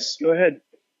 Yes. Go ahead,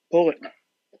 pull it.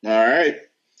 All right.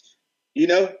 You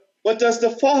know, what does the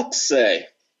fox say?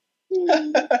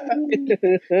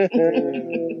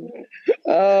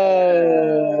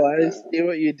 Oh, I see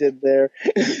what you did there.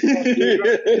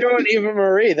 You're going Eva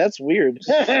Marie. That's weird.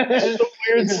 That's a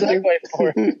weird segue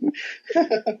for it.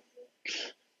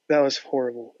 That was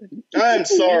horrible. I'm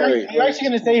sorry. You're actually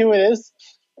going to say who it is?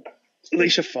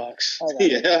 Alicia Fox.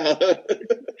 Okay. Yeah.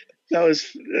 That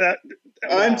was that.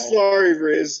 I'm wow. sorry,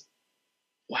 Riz.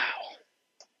 Wow.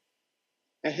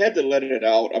 I had to let it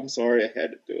out. I'm sorry I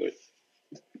had to do it.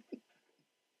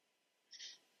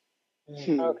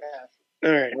 Okay.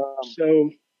 All right.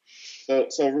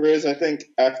 So Riz, I think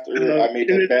after I made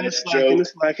in the the best slack, in the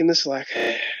joke. slack, in the slack.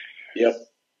 Yep.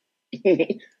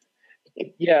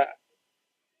 Yeah.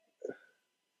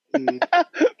 Bobby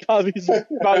thought you guys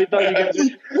Bobby thought you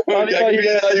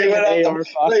guys They went were off AR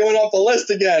Fox. they went off the list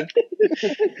again.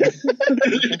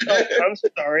 I'm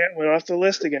sorry, I went off the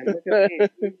list again. Look at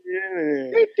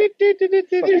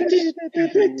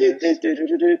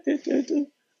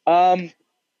me.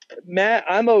 Matt,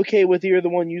 I'm okay with either the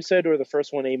one you said or the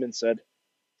first one Eamon said.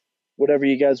 Whatever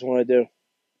you guys want to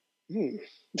do.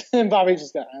 And Bobby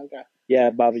just got okay. Yeah,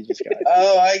 Bobby just got it.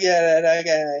 Oh, I get it.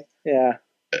 Okay. Yeah.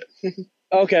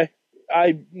 Okay.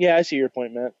 I see your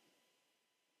point, Matt.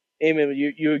 Eamon,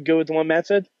 you go with the one Matt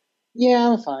said? Yeah,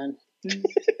 I'm fine.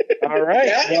 All right.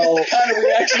 That's Well, the kind of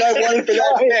reaction I wanted for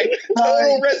that pick.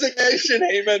 Total resignation,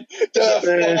 Eamon.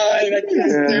 Fine. I can't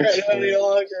stare at it any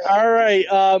longer. all right,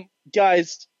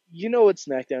 guys, you know what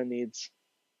SmackDown needs?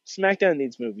 SmackDown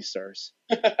needs movie stars.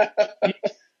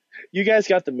 You guys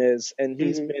got The Miz, and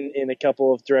he's been in a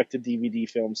couple of direct-to-DVD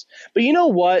films. But you know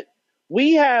what?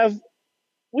 We are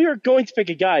going to pick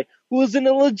a guy who is in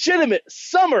a legitimate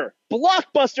summer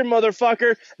blockbuster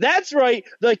motherfucker. That's right,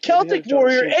 the Celtic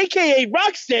Warrior, a.k.a.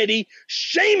 Rocksteady,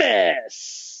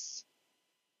 Sheamus.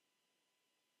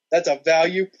 That's a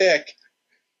value pick.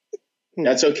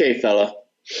 That's okay, fella.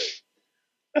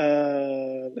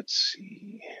 Let's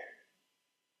see.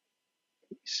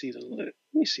 Let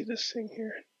me see this thing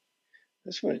here. I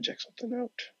just want to check something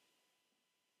out.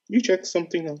 You check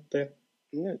something out there.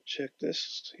 I'm gonna check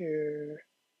this here.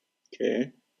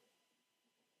 Okay.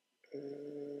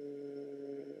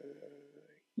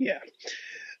 Yeah.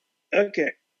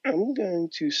 Okay. I'm going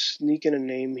to sneak in a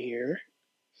name here.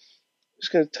 I'm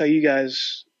just going to tell you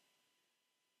guys.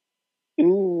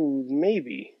 Ooh,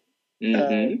 maybe.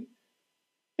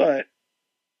 But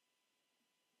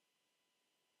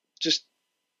just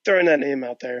throwing that name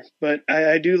out there. But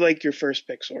I do like your first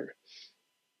pick, Sorg.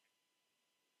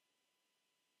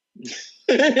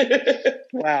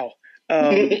 Wow.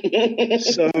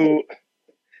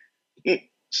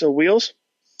 So Wheels,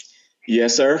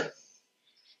 Yes, sir.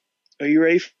 are you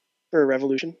ready for a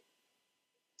revolution?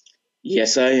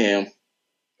 Yes, I am.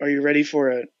 Are you ready for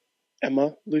a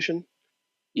Emma-lution?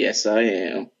 Yes, I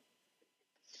am.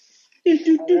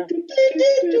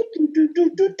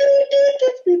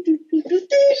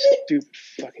 Stupid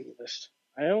fucking list.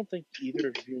 I don't think either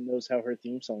of you knows how her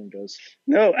theme song goes.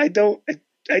 No, I don't.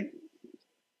 I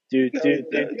That's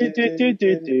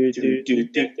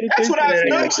what I was.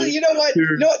 Actually, you know what?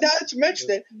 No, now that you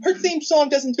mention it, her theme song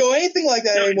doesn't go anything like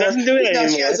that No, it anymore. doesn't do it Now anymore.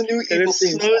 she has a new And evil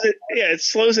theme song. it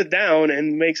slows it down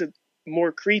and makes it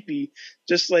more creepy,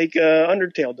 just like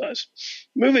Undertale does.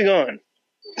 Moving on.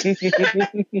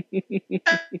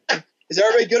 Is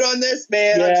everybody good on this,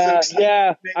 man? I'm so excited.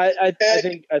 Yeah. I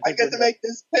think I get to make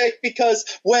this pick because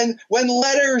when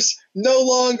letters no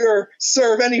longer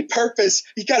serve any purpose,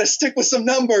 you got to stick with some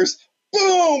numbers.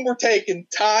 Boom! We're taking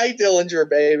Ty Dillinger,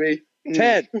 baby.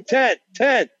 10.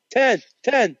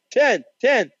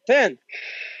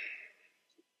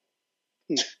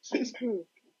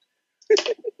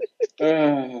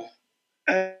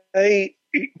 I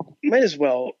might as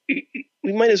well.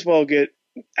 We might as well get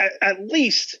at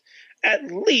least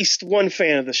one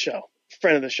friend of the show.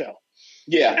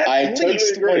 Yeah, I At totally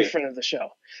least agree. one friend of the show.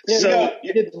 Yeah, So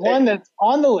it's one that's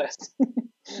on the list.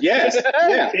 Yes,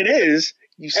 yeah. it is.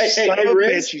 You son of a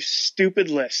Riz. bitch! You stupid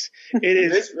list. It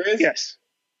is. Riz? Yes.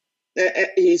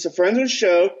 He's a friend of the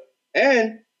show,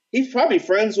 and he's probably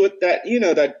friends with that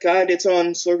guy that's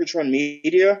on Sorgatron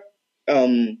Media,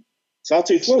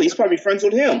 Sawtooth Willie. He's probably friends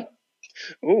with him.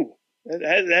 Ooh,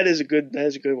 that is a good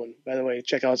one. By the way,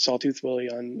 check out Sawtooth Willie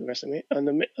on wrestling on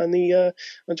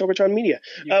Sorgatron Media.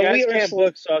 You guys we are can't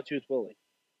book Sawtooth Willie.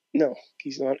 No,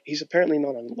 he's not. He's apparently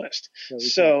not on the list.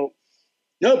 No,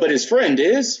 No, but his friend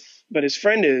is. But his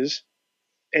friend is,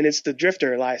 and it's the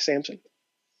Drifter, Elias Sampson.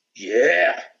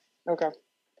 Yeah. Okay.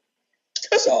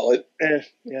 Solid.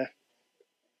 Yeah.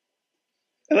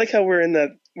 I like how we're in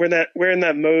that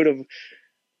mode of.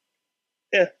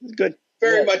 Yeah, good.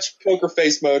 Very much poker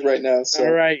face mode right now. So.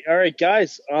 All right,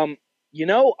 guys. I'm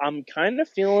kind of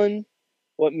feeling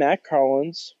what Matt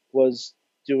Collins was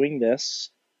doing this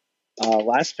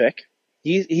last pick.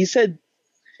 He said,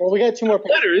 Well, we got two more picks.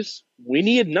 letters, we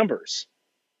need numbers.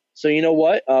 So you know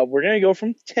what? We're going to go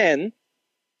from 10,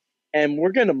 and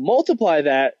we're going to multiply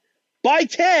that by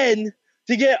 10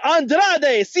 to get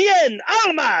Andrade Cien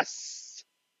Almas.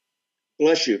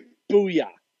 Bless you. Booyah.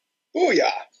 Booyah.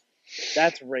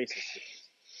 That's racist.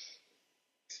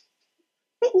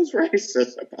 What was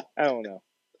racist about? I don't know.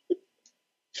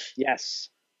 Yes,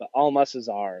 the Almas is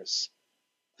ours.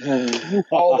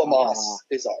 All the moss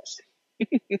is ours.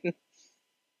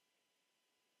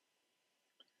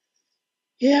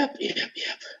 Yep.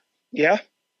 Yeah.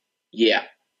 Yeah.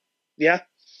 Yeah.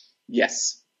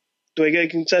 Yes. Do I get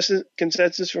a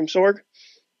consensus from Sorg?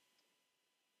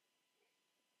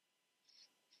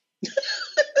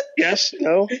 Yes.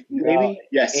 No. Maybe.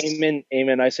 Yes.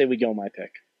 Amen. I say we go my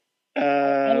pick.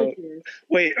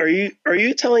 Wait, are you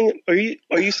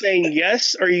saying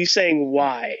yes, or are you saying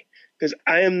why? Because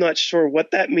I am not sure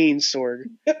what that means, Sorg.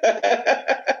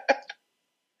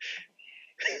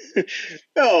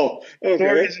 Oh,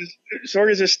 okay.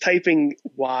 Sorg is just typing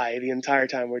why the entire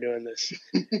time we're doing this.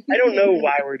 I don't know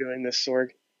why we're doing this, Sorg.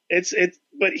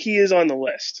 But he is on the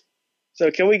list. So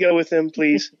can we go with him,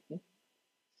 please?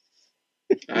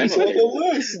 I'm on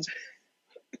the list.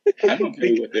 I'm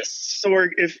okay with this. Sorg,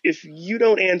 if you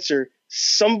don't answer,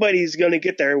 somebody's going to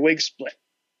get their wig split.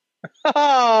 We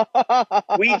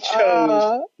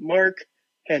chose Mark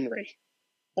Henry.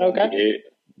 Okay.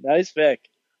 Nice pick.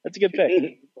 That's a good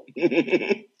pick.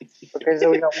 Okay,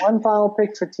 so we got one final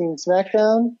pick for Team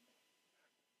SmackDown.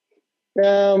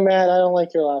 No, Matt, I don't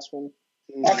like your last one.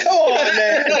 Oh, come on,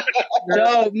 man.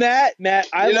 No, Matt,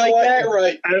 I You know like what? that. You're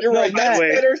right. You're right.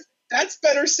 Matt. That's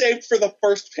better saved for the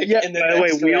first pick in the by the way,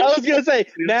 next we round. I was gonna say,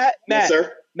 Matt, Yes,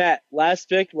 sir. Matt, last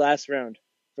pick, last round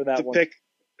for that The one. pick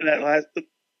the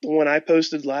one I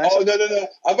posted last. Oh, no.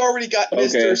 I've already got Okay.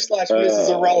 Mr./Mrs.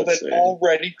 Irrelevant let's see.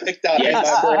 already picked out in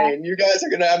my brain. You guys are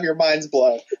going to have your minds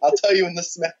blown. I'll tell you in the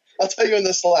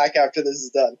Slack after this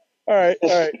is done. All right.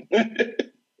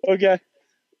 Okay.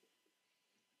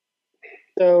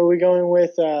 So we're going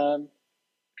with the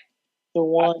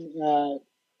one. I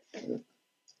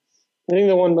think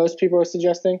the one most people are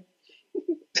suggesting.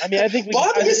 I mean, I think we.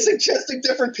 Bobby is suggesting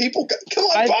different people. Come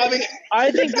on, Bobby.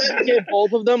 I think we should get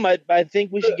both of them. I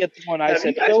think we should get the one I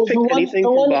said. I haven't picked anything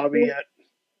from Bobby yet.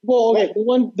 Well, okay,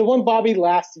 the one Bobby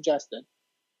last suggested.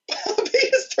 Bobby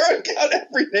is throwing out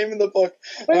every name in the book.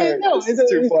 Wait, All right, no, this is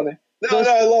too funny. No,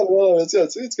 I love it.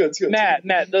 It's good. Matt,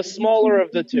 the smaller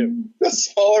of the two. The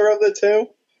smaller of the two.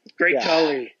 Great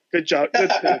collie. Good job. Good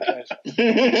guys.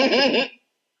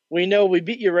 We know we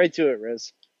beat you right to it,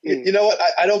 Riz. You know what?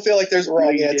 I don't feel like there's a wrong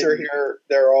We answer didn't. here.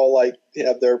 They're all like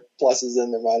have their pluses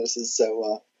and their minuses.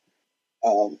 So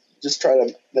just try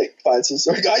to find some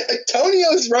sort of guy.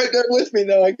 Tonio's right there with me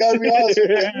now. I gotta be honest with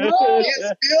you. He's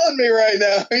feeling me right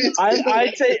now.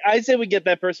 I'd say we get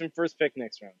that person first pick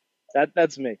next round.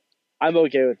 That's me. I'm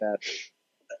okay with that.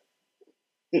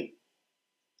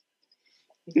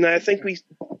 No, I think we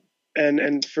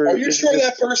and for. Are you sure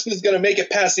that person is going to make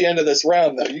it past the end of this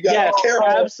round, though? You got to be careful.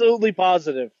 Absolutely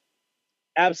positive.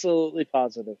 Absolutely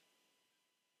positive.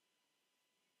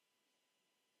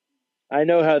 I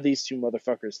know how these two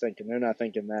motherfuckers think, and they're not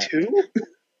thinking that. Two?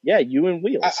 Yeah, you and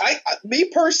Wheels. Me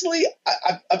personally,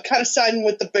 I'm kind of siding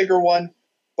with the bigger one,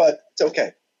 but it's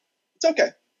okay. It's okay.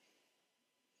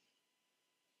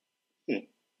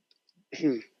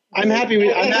 I'm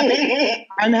happy.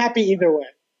 I'm happy either way.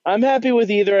 I'm happy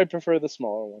with either. I prefer the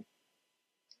smaller one.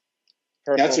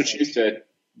 That's what she said.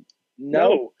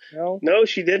 No,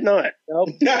 she did not. Nope.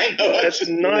 I know. That's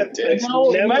not. That's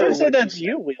No, You might never have said what that's she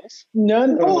you, Wheels.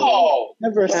 None. Oh.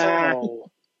 Never said. Wow.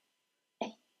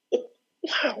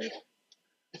 Wow.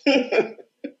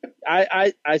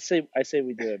 I say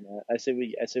we do it, Matt. I say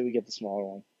we get the smaller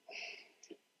one.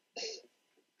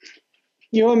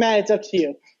 You know what, Matt? It's up to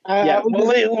you.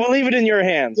 We'll leave it in your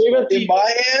hands. In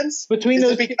my hands? Between Is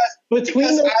those, it because between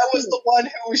those I was two. the one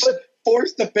who was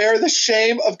forced to bear the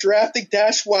shame of drafting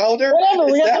Dash Wilder?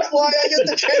 Whatever, Is that why I get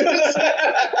the chance?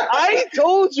 I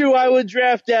told you I would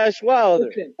draft Dash Wilder.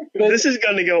 Listen, This is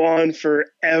going to go on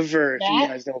forever if you Matt,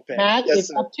 guys don't pick. Matt, Yes, it's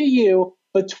sir. up to you.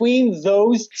 Between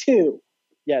those two,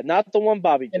 Yeah, not the one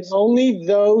Bobby and just. only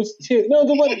those two. No,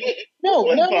 the one. No,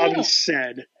 What no, Bobby no.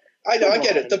 said. I know, I Come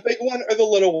get on. it. The big one or the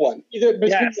little one? Either between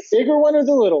Yes. the bigger one or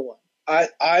the little one.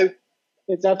 I'm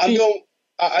It's up to you. going.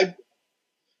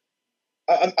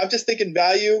 I'm just thinking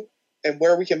value and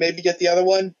where we can maybe get the other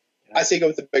one. I say go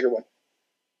with the bigger one.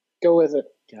 Go with it.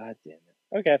 God damn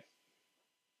it. Okay.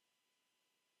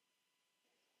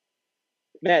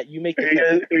 Matt, you make the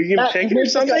Are pick. you Matt, picking you or make the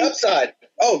something? Got upside.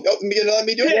 Oh, you gonna let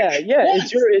me do it? Yeah,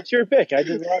 Yes. it's your pick. I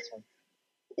did the last one.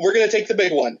 We're gonna take the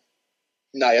big one,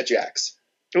 Nia Jax,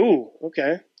 Ooh,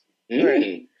 okay.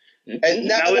 Mm. and That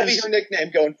that'll be was- her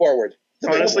nickname going forward.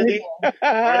 Honestly,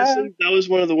 that was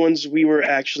one of the ones we were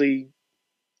actually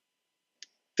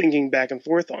thinking back and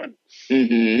forth on.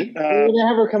 Mm-hmm. We're gonna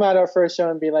have her come out our first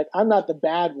show and be like, "I'm not the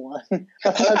bad one." I'm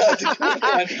not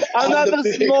the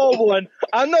big small one.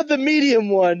 I'm not the medium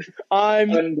one. I'm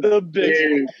the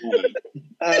big one.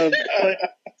 But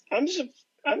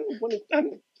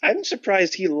I'm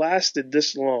surprised he lasted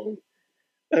this long.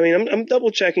 I mean, I'm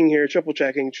double checking here, triple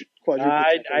checking, quadruple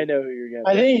checking. I know who you're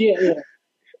I gonna. think. Yeah.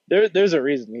 There's a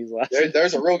reason he's last.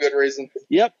 There's a real good reason.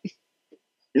 Yep.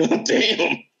 Oh,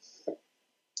 damn.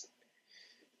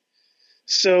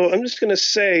 So I'm just gonna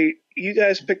say, you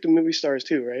guys picked the movie stars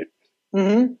too, right?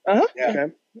 Mm-hmm. Uh-huh. Yeah.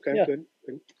 Okay, Yeah. good.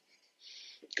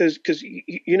 because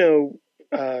you know.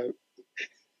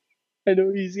 I know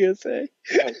what he's gonna say.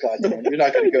 Oh God, damn, you're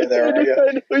not going to go there, are you?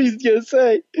 I know what he's gonna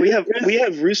say. We have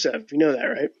Rusev. You know that,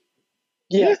 right?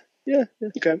 Yeah. Yeah.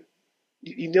 Okay.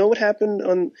 You know what happened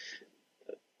on?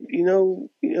 You know,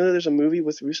 there's a movie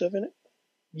with Rusev in it.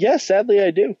 Yes, sadly I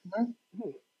do.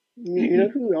 You know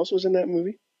who else was in that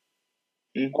movie?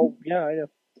 Oh yeah, I know.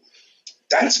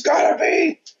 That's gotta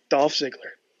be. Dolph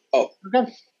Ziggler. Oh.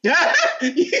 Okay.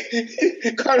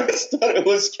 Carlos thought it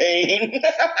was Kane.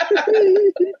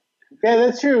 Yeah,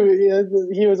 that's true. Yeah,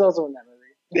 he was also in that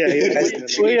movie. Yeah, he was in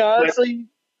that movie. Honestly,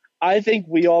 I think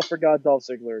we all forgot Dolph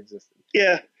Ziggler existed.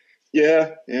 Yeah,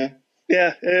 Yeah.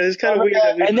 it's kind of weird.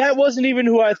 And that wasn't even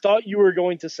who I thought you were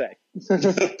going to say.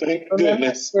 Thank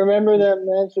goodness. Remember that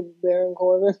match with Baron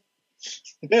Corbin?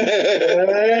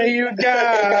 Hey, you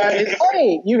guys!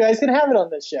 Hey, you guys can have it on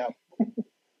this show.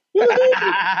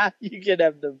 You can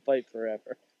have them fight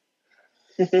forever.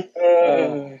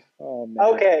 Oh man.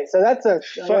 Okay, so that's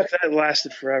Fuck, that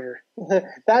lasted forever. but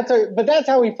that's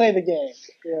how we play the game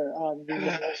here on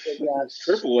the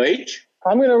Triple H?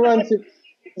 I'm gonna run to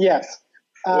yes.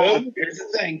 Well, here's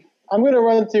the thing. I'm gonna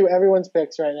run through everyone's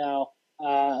picks right now.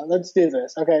 Let's do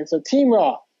this. Okay, so Team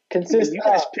Raw consists You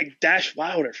guys of picked Dash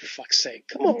Wilder, for fuck's sake.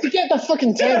 Come on. get the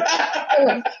fucking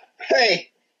tag. Hey,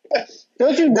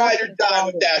 Don't you ride or die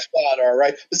with Dash Wilder, all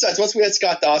right? Besides, once we had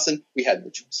Scott Dawson, we had no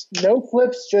choice. No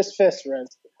flips, just fist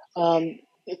rinse.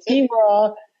 Team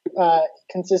Raw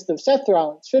consists of Seth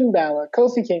Rollins, Finn Balor,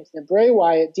 Kofi Kingston, Bray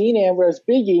Wyatt, Dean Ambrose,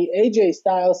 Big E, AJ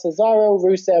Styles, Cesaro,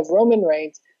 Rusev, Roman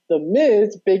Reigns, The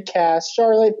Miz, Big Cass,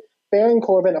 Charlotte, Baron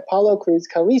Corbin, Apollo Crews,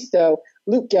 Kalisto,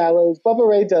 Luke Gallows, Bubba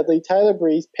Ray Dudley, Tyler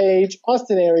Breeze, Paige,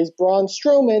 Austin Aries, Braun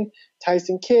Strowman,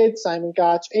 Tyson Kidd, Simon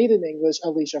Gotch, Aiden English,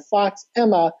 Alicia Fox,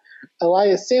 Emma,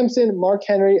 Elias Sampson, Mark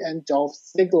Henry, and Dolph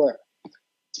Ziggler.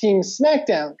 Team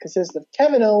SmackDown consists of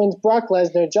Kevin Owens, Brock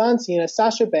Lesnar, John Cena,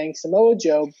 Sasha Banks, Samoa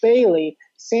Joe, Bayley,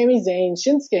 Sami Zayn,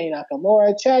 Shinsuke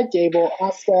Nakamura, Chad Gable,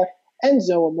 Asuka,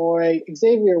 Enzo Amore,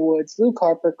 Xavier Woods, Luke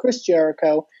Harper, Chris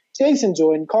Jericho, Jason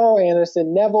Jordan, Carl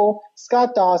Anderson, Neville,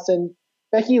 Scott Dawson,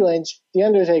 Becky Lynch, The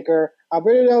Undertaker,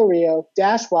 Alberto Del Rio,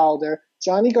 Dash Wilder,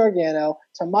 Johnny Gargano,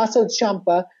 Tommaso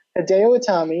Ciampa, Hideo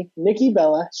Itami, Nikki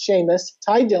Bella, Sheamus,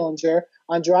 Ty Dillinger,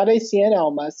 Andrade Cien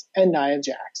Almas, and Nia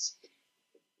Jax.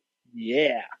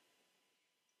 Yeah.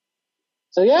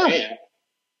 So yeah, Man,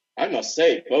 I must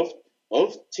say, both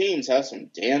teams have some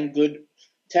damn good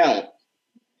talent.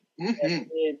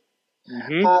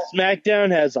 Mm-hmm.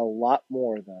 SmackDown has a lot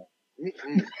more though.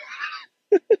 Mm-mm.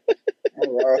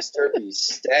 Our roster be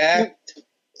stacked.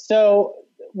 so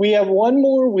we have one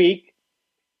more week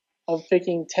of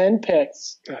picking 10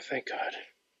 picks. Oh, thank God.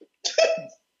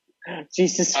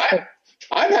 Jesus,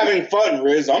 I'm having fun,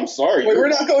 Riz. I'm sorry. Wait, we're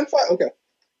not going far. Okay.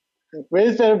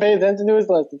 Riz better pay attention to his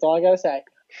list. That's all I gotta say.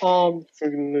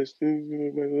 Fucking list.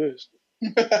 My list.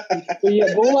 But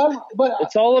yeah, but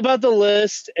It's all about the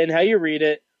list and how you read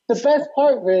it. the best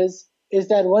part, Riz, is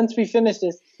that once we finish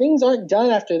this, things aren't done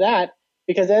after that,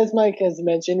 because as Mike has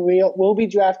mentioned, we'll be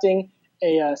drafting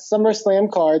a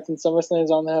SummerSlam card, since SummerSlam's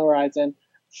on the horizon,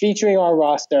 featuring our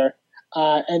roster.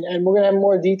 And we're going to have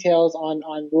more details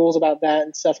on rules about that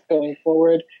and stuff going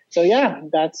forward. So yeah,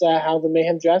 that's how the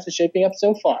Mayhem draft is shaping up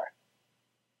so far.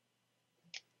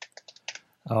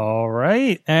 All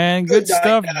right. And good Good night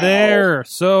stuff now. there.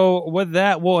 So with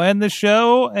that, we'll end the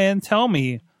show. And tell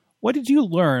me, what did you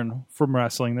learn from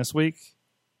wrestling this week?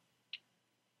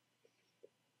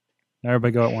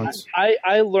 Everybody go at once.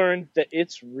 I learned that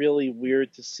it's really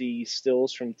weird to see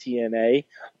stills from TNA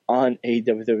on a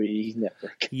WWE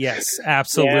network. Yes, Yeah,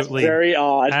 absolutely. it's very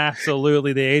odd.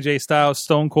 Absolutely. The AJ Styles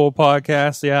Stone Cold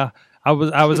podcast. Yeah. I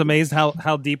was amazed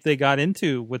how deep they got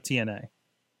into with TNA.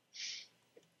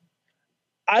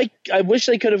 I wish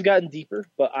they could have gotten deeper,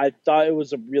 but I thought it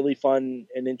was a really fun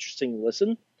and interesting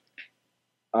listen.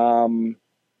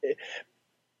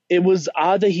 It was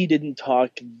odd that he didn't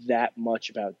talk that much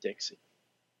about Dixie.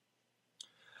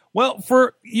 Well,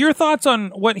 for your thoughts on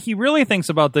what he really thinks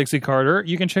about Dixie Carter,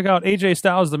 you can check out AJ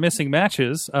Styles' The Missing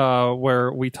Matches,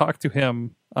 where we talked to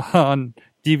him on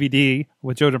DVD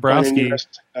with Joe Dabrowski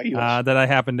that I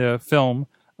happened to film,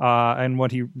 and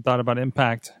what he thought about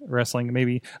Impact Wrestling.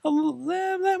 Maybe, I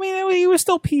mean, he was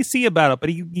still PC about it, but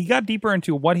he got deeper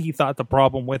into what he thought the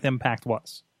problem with Impact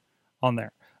was on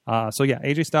there. So yeah,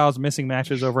 AJ Styles Missing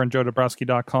Matches over on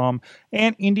joedabrowski.com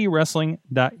and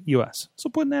indiewrestling.us. So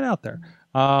putting that out there.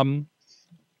 Matt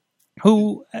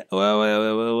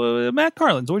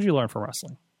Carlins, what did you learn from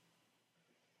wrestling?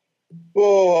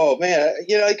 Oh man,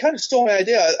 it kind of stole my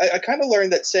idea. I kind of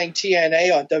learned that saying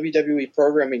TNA on WWE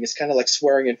programming is kind of like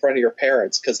swearing in front of your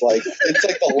parents, because like it's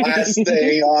like the last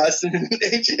thing Austin and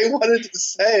AJ wanted to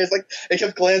say. It's like they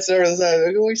kept glancing over and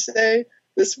saying, "Can we say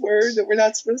this word that we're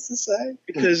not supposed to say?"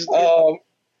 Because go on.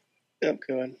 No,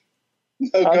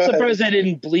 I'm go surprised they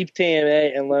didn't bleep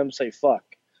TNA and let him say fuck.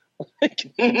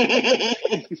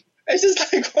 It's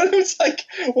just like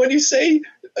when you say,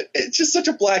 it's just such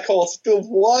a black hole. It's filled with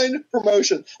one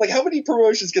promotion. Like, how many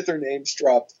promotions get their names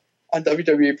dropped on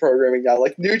WWE programming now?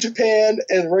 Like New Japan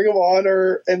and Ring of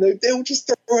Honor, and they would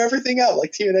just throw everything out.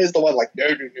 Like TNA is the one. Like no,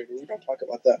 we don't talk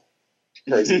about that.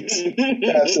 Crazy,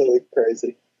 absolutely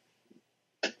crazy.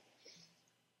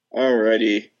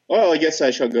 Alrighty. Well, I guess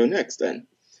I shall go next then.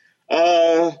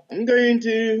 I'm going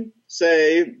to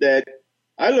say that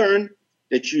I learned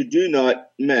that you do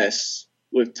not mess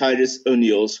with Titus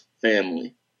O'Neil's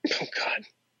family. Oh God!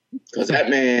 Because that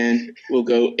man will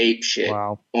go ape shit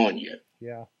Wow. on you.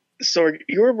 Yeah. Sorg,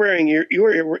 you were wearing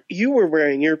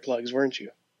earplugs, weren't you?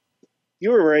 You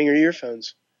were wearing your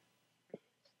earphones.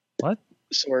 What?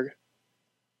 Sorg,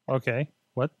 Okay.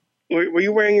 What? were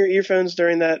you wearing your earphones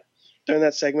during that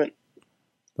segment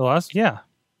The last? Yeah.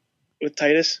 with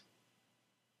Titus?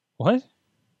 What?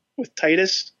 With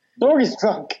Titus, Sorg is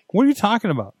drunk. What are you talking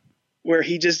about? where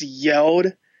he just yelled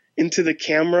into the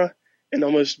camera and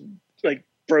almost like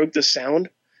broke the sound.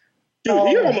 Dude,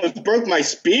 he almost broke my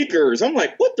speakers. I'm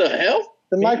like, what the hell?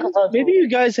 The microphones. Maybe you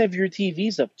guys have your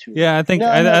TVs up too. Yeah, I think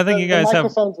No, I think the you guys have.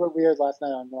 microphones were weird last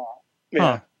night on Raw. Yeah.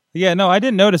 Huh. Yeah, no, I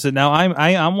didn't notice it. Now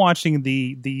I'm watching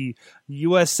the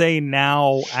USA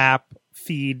Now app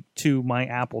feed to my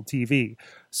Apple TV,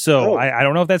 so Oh. I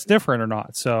don't know if that's different or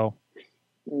not. So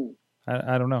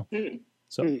I don't know.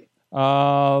 So,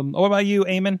 what about you,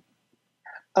 Eamon?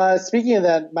 Speaking of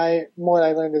that, what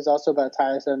I learned is also about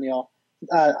Titus O'Neil.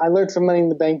 I learned from Money in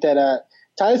the Bank that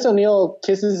Titus O'Neil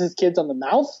kisses his kids on the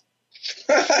mouth.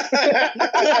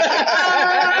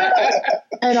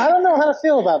 And I don't know how to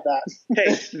feel about that.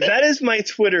 Hey, that is my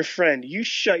Twitter friend. You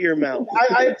shut your mouth.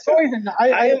 I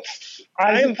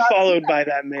am followed by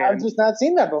that man. I've just not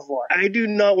seen that before. I do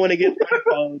not want to get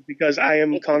unfollowed because I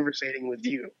am conversating with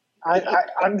you.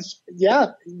 Yeah.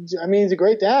 I mean, he's a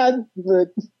great dad, but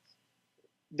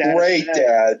Great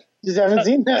dad. just haven't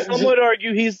seen that. Some would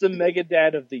argue he's the mega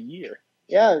dad of the year.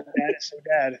 Yeah. Dad is so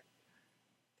dad.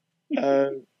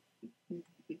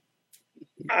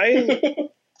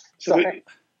 Sorry.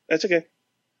 That's okay.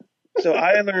 So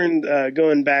I learned,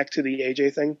 going back to the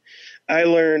AJ thing, I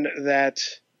learned that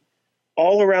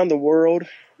all around the world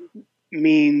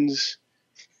means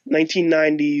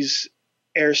 1990s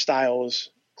Air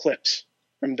Styles clips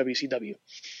from WCW.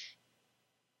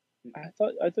 I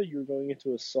thought you were going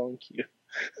into a song cue.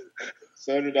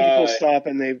 So did People I. stop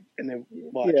and they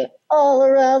watch. Yeah. All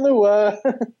around the world.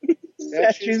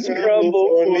 Statues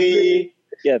crumble for me.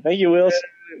 Yeah, thank you, Wills.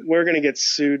 We're gonna get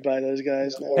sued by those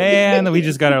guys now. And we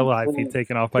just got our live feed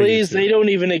taken off by Please, YouTube. they don't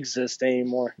even exist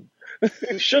anymore.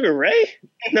 Sugar Ray?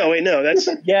 No, wait, no, that's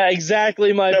Yeah,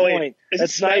 exactly my No, wait. point. Is it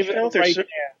That's not Smash even Mouth or right Su-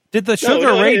 there. Did the Sugar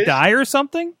no, Ray it is. die or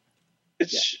something?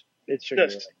 it's It's Sugar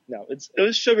No. Ray. No, it's it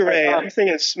was Sugar Ray. I'm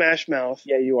thinking of Smash Mouth.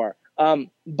 yeah, you are.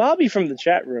 Bobby from the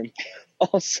chat room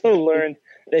also learned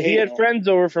that he had friends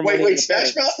over from Wait, Money in the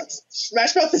Smash Bank. Mouth?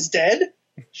 Smash Mouth is dead?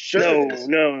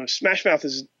 No, Smash Mouth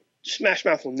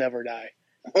will never die.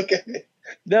 Okay.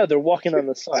 No, they're walking on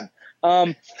the sun.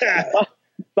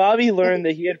 Bobby learned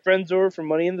that he had friends over from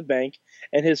Money in the Bank,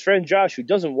 and his friend Josh, who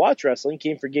doesn't watch wrestling,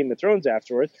 came for Game of Thrones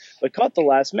afterwards, but caught the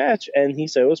last match, and he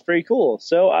said it was pretty cool.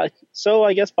 So I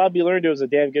guess Bobby learned it was a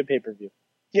damn good pay-per-view.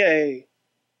 Yay.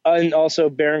 And also,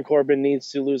 Baron Corbin needs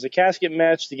to lose a casket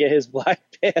match to get his black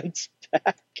pants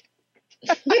back.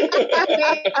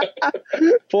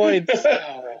 Points.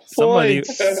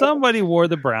 Somebody wore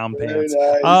the brown pants.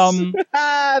 nice.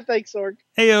 Thanks, Sorg.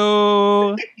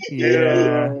 Heyo.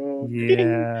 Yeah. Heyo.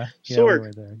 Yeah. Sorg. we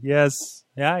were there. Yes.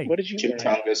 Yeah. What did you Chip learn?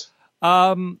 Tongas.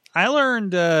 I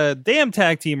learned damn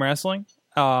tag team wrestling.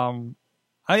 I'm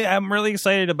really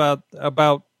excited about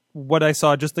what I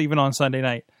saw just even on Sunday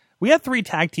night. We had 3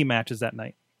 tag team matches that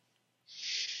night.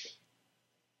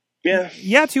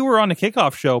 Yeah. 2 were on the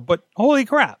kickoff show, but holy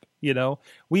crap, having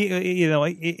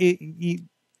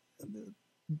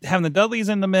the Dudleys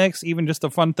in the mix, even just a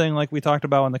fun thing like we talked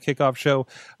about on the kickoff show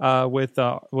with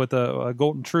the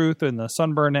Golden Truth and the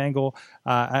Sunburn angle.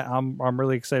 I'm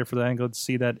really excited for the angle to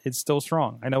see that it's still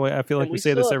strong. I feel like we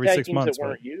say this every 6 months. That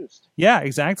weren't used. Yeah,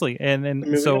 exactly, and I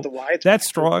mean, we so got the Wyatts that's back.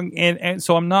 strong, and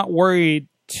so I'm not worried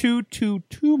too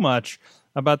much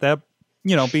about that,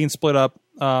 being split up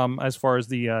as far as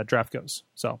the draft goes.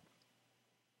 So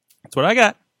that's what I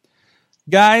got.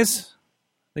 Guys,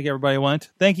 I think everybody went.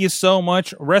 Thank you so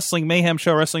much. Wrestling Mayhem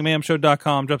Show,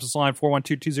 WrestlingMayhemShow.com. Drops us a line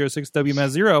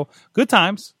 412-206-WMS0. Good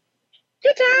times.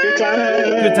 Good times.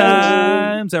 Good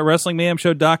times at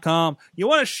WrestlingMayhemShow.com. You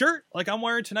want a shirt like I'm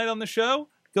wearing tonight on the show?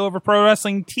 Go over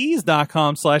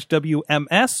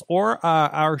ProWrestlingTees.com/WMS or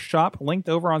our shop linked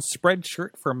over on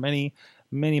Spreadshirt for many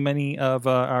of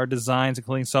our designs,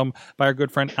 including some by our good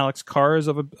friend Alex Cars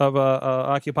of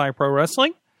Occupy Pro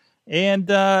Wrestling. And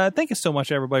thank you so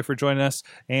much, everybody, for joining us.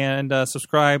 And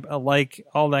subscribe, like,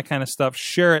 all that kind of stuff.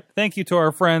 Share it. Thank you to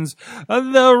our friends,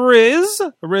 The Riz.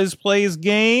 Riz Plays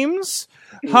Games.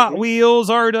 Hot Wheels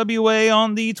RWA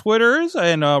on the Twitters.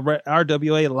 And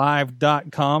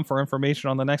RWALive.com for information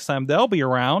on the next time they'll be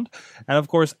around. And, of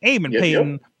course, Eamon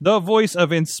Payton, the voice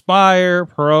of Inspire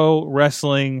Pro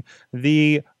Wrestling.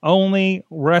 The only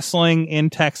wrestling in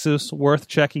Texas worth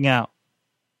checking out.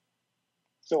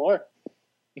 Sure.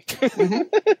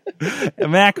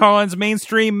 Matt Collins,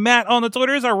 Mainstream Matt on the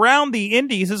Twitters. Around the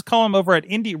Indies, his column over at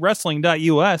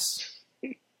indiewrestling.us.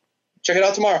 Check it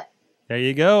out tomorrow. There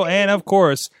you go. And of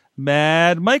course,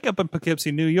 Mad Mike up in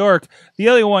Poughkeepsie, New York. The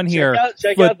only one here.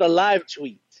 Check out the live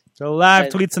tweet. The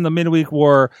live tweets in the Midweek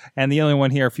War, and the only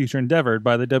one here, Future Endeavored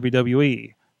by the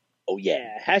WWE. Oh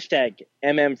yeah. Hashtag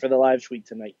MM for the live tweet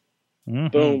tonight. Mm-hmm.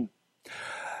 Boom.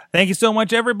 Thank you so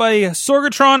much, everybody.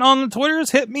 Sorgatron on the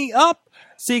Twitters. Hit me up.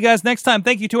 See you guys next time.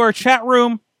 Thank you to our chat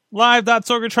room,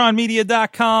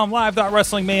 live.sorgatronmedia.com,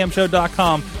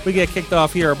 live.wrestlingmayhemshow.com. We get kicked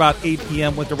off here about 8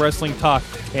 p.m. with the wrestling talk,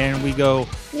 and we go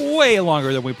way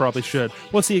longer than we probably should.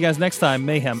 We'll see you guys next time.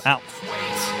 Mayhem out.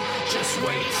 Just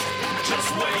wait.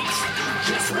 Just wait.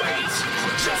 Just wait. Just wait.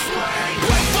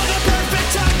 Wait for the perfect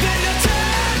time, then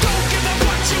attack. Don't give up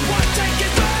what you want, take it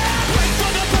back. Wait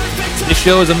for the perfect time. This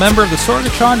show is a member of the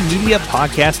Sorgatron Media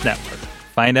Podcast Network.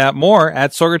 Find out more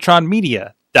at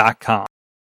sorgatronmedia.com. Guys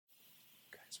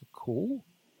are cool.